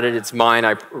care about it, it's mine,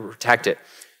 I protect it.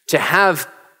 To have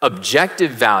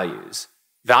objective values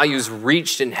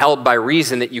reached and held by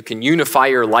reason that you can unify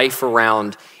your life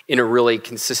around in a really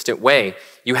consistent way,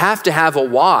 you have to have a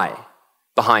why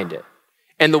behind it.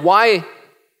 And the why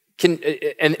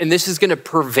and this is going to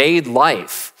pervade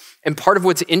life. And part of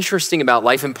what's interesting about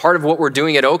life, and part of what we're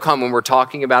doing at OCON when we're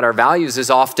talking about our values,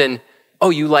 is often, oh,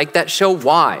 you like that show?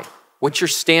 Why? What's your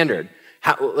standard?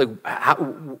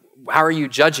 How are you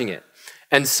judging it?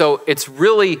 And so it's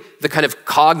really the kind of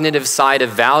cognitive side of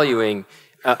valuing,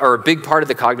 or a big part of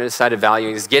the cognitive side of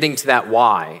valuing is getting to that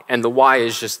why. And the why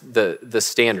is just the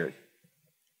standard.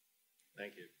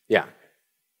 Thank you. Yeah.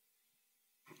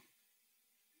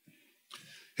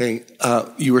 Hey,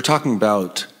 you were talking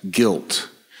about guilt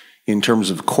in terms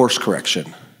of course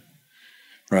correction,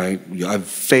 right? I've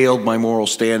failed my moral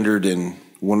standard, and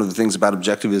one of the things about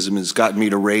objectivism has gotten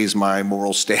me to raise my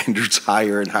moral standards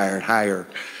higher and higher and higher.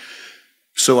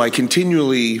 So I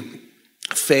continually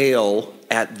fail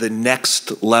at the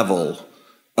next level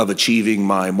of achieving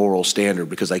my moral standard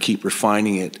because I keep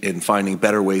refining it and finding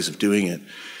better ways of doing it.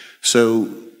 So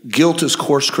guilt is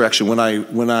course correction. When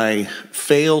I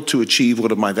fail to achieve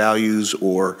one of my values,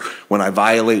 or when I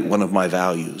violate one of my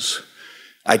values,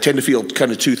 I tend to feel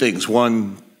kind of two things.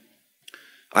 One,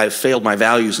 I've failed my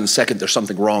values, and second, there's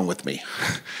something wrong with me.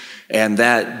 And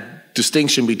that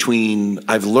distinction between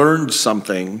I've learned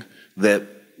something that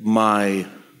my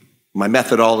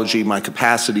methodology, my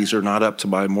capacities are not up to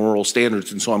my moral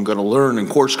standards, and so I'm going to learn and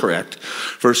course correct,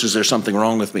 versus there's something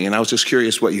wrong with me. And I was just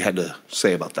curious what you had to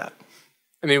say about that.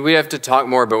 I mean, we have to talk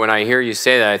more, but when I hear you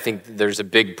say that, I think there's a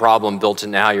big problem built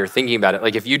into how you're thinking about it.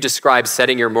 Like if you describe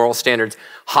setting your moral standards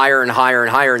higher and higher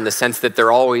and higher in the sense that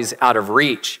they're always out of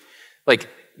reach, like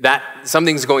that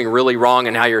something's going really wrong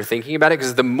in how you're thinking about it,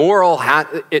 because the moral,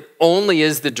 it only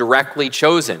is the directly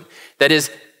chosen. That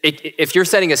is, if you're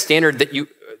setting a standard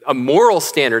a moral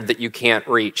standard that you can't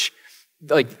reach,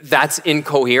 like that's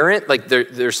incoherent. Like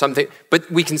there's something,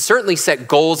 but we can certainly set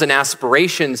goals and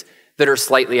aspirations that are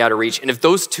slightly out of reach. And if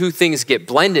those two things get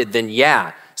blended, then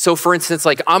yeah. So for instance,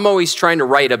 like I'm always trying to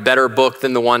write a better book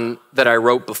than the one that I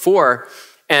wrote before.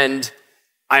 And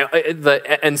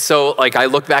so like I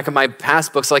look back at my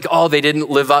past books like, oh, they didn't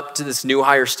live up to this new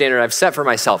higher standard I've set for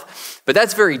myself. But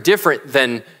that's very different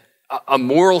than a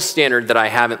moral standard that I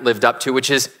haven't lived up to,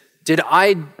 which is, did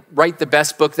I write the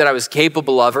best book that I was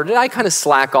capable of, or did I kind of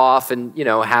slack off and,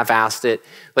 half-assed it?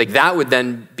 Like that would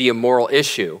then be a moral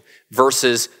issue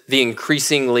versus the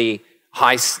increasingly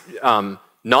high,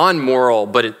 non-moral,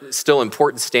 but still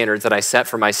important standards that I set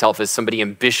for myself as somebody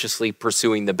ambitiously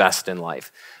pursuing the best in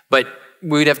life. But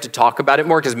we'd have to talk about it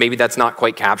more because maybe that's not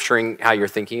quite capturing how you're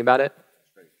thinking about it.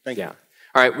 Thank you. All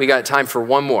right, we got time for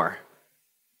one more.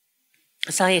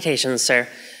 Salutations, sir.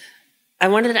 I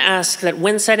wanted to ask that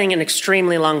when setting an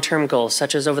extremely long-term goal,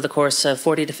 such as over the course of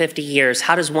 40 to 50 years,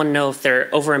 how does one know if they're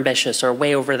overambitious or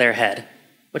way over their head?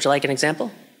 Would you like an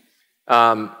example?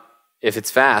 If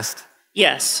it's fast.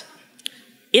 Yes.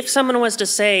 If someone was to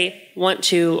say, want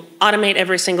to automate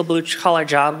every single blue-collar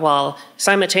job while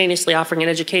simultaneously offering an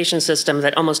education system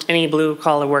that almost any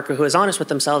blue-collar worker who is honest with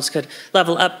themselves could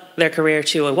level up their career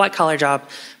to a white-collar job,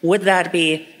 would that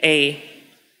be a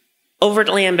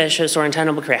overtly ambitious or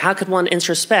untenable career? How could one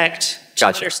introspect to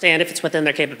understand if it's within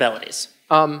their capabilities?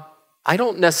 I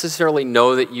don't necessarily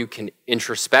know that you can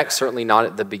introspect, certainly not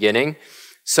at the beginning.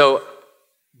 So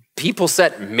people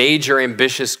set major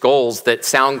ambitious goals that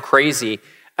sound crazy.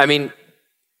 I mean,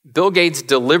 Bill Gates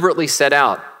deliberately set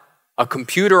out a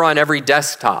computer on every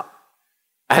desktop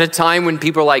at a time when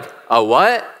people are like, a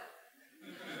what?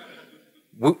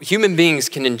 Human beings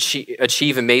can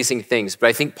achieve amazing things, but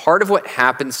I think part of what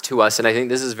happens to us, and I think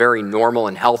this is very normal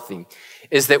and healthy,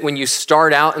 is that when you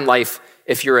start out in life,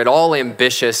 if you're at all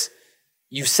ambitious,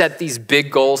 you set these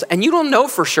big goals and you don't know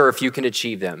for sure if you can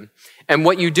achieve them. And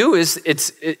what you do is,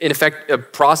 it's in effect a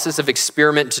process of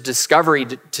experiment to discovery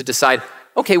to decide,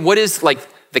 okay, what is like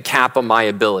the cap of my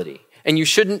ability? And you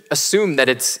shouldn't assume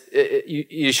that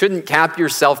you shouldn't cap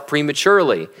yourself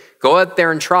prematurely. Go out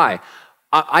there and try.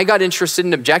 I got interested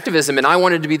in objectivism and I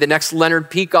wanted to be the next Leonard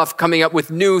Peikoff coming up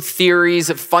with new theories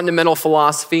of fundamental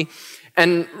philosophy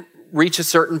and reach a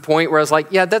certain point where I was like,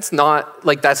 yeah, that's not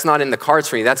in the cards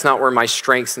for me. That's not where my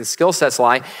strengths and skill sets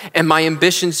lie. And my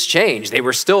ambitions changed. They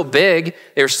were still big,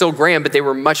 they were still grand, but they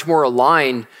were much more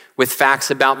aligned with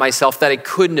facts about myself that I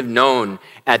couldn't have known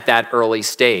at that early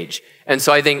stage. And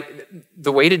so I think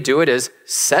the way to do it is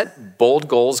set bold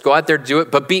goals, go out there, do it,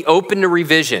 but be open to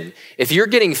revision. If you're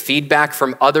getting feedback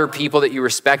from other people that you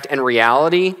respect and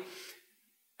reality,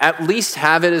 at least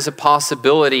have it as a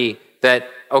possibility that,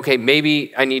 okay,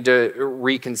 maybe I need to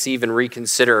reconceive and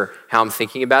reconsider how I'm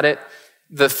thinking about it.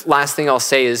 The last thing I'll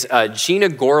say is Gina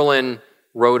Gorlin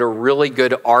wrote a really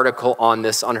good article on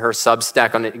this on her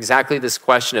Substack on exactly this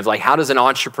question of like, how does an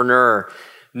entrepreneur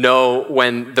know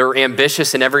when they're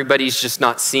ambitious and everybody's just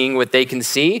not seeing what they can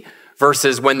see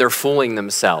versus when they're fooling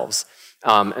themselves.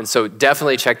 And so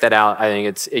definitely check that out. I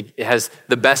think it has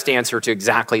the best answer to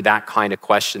exactly that kind of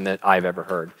question that I've ever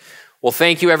heard. Well,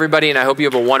 thank you, everybody, and I hope you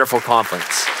have a wonderful conference.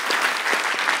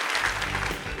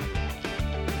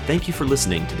 Thank you for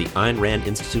listening to the Ayn Rand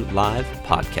Institute Live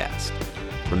podcast.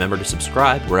 Remember to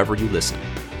subscribe wherever you listen.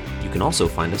 You can also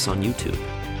find us on YouTube.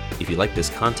 If you like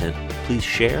this content, please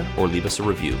share or leave us a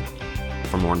review.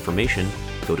 For more information,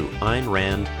 go to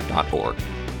aynrand.org.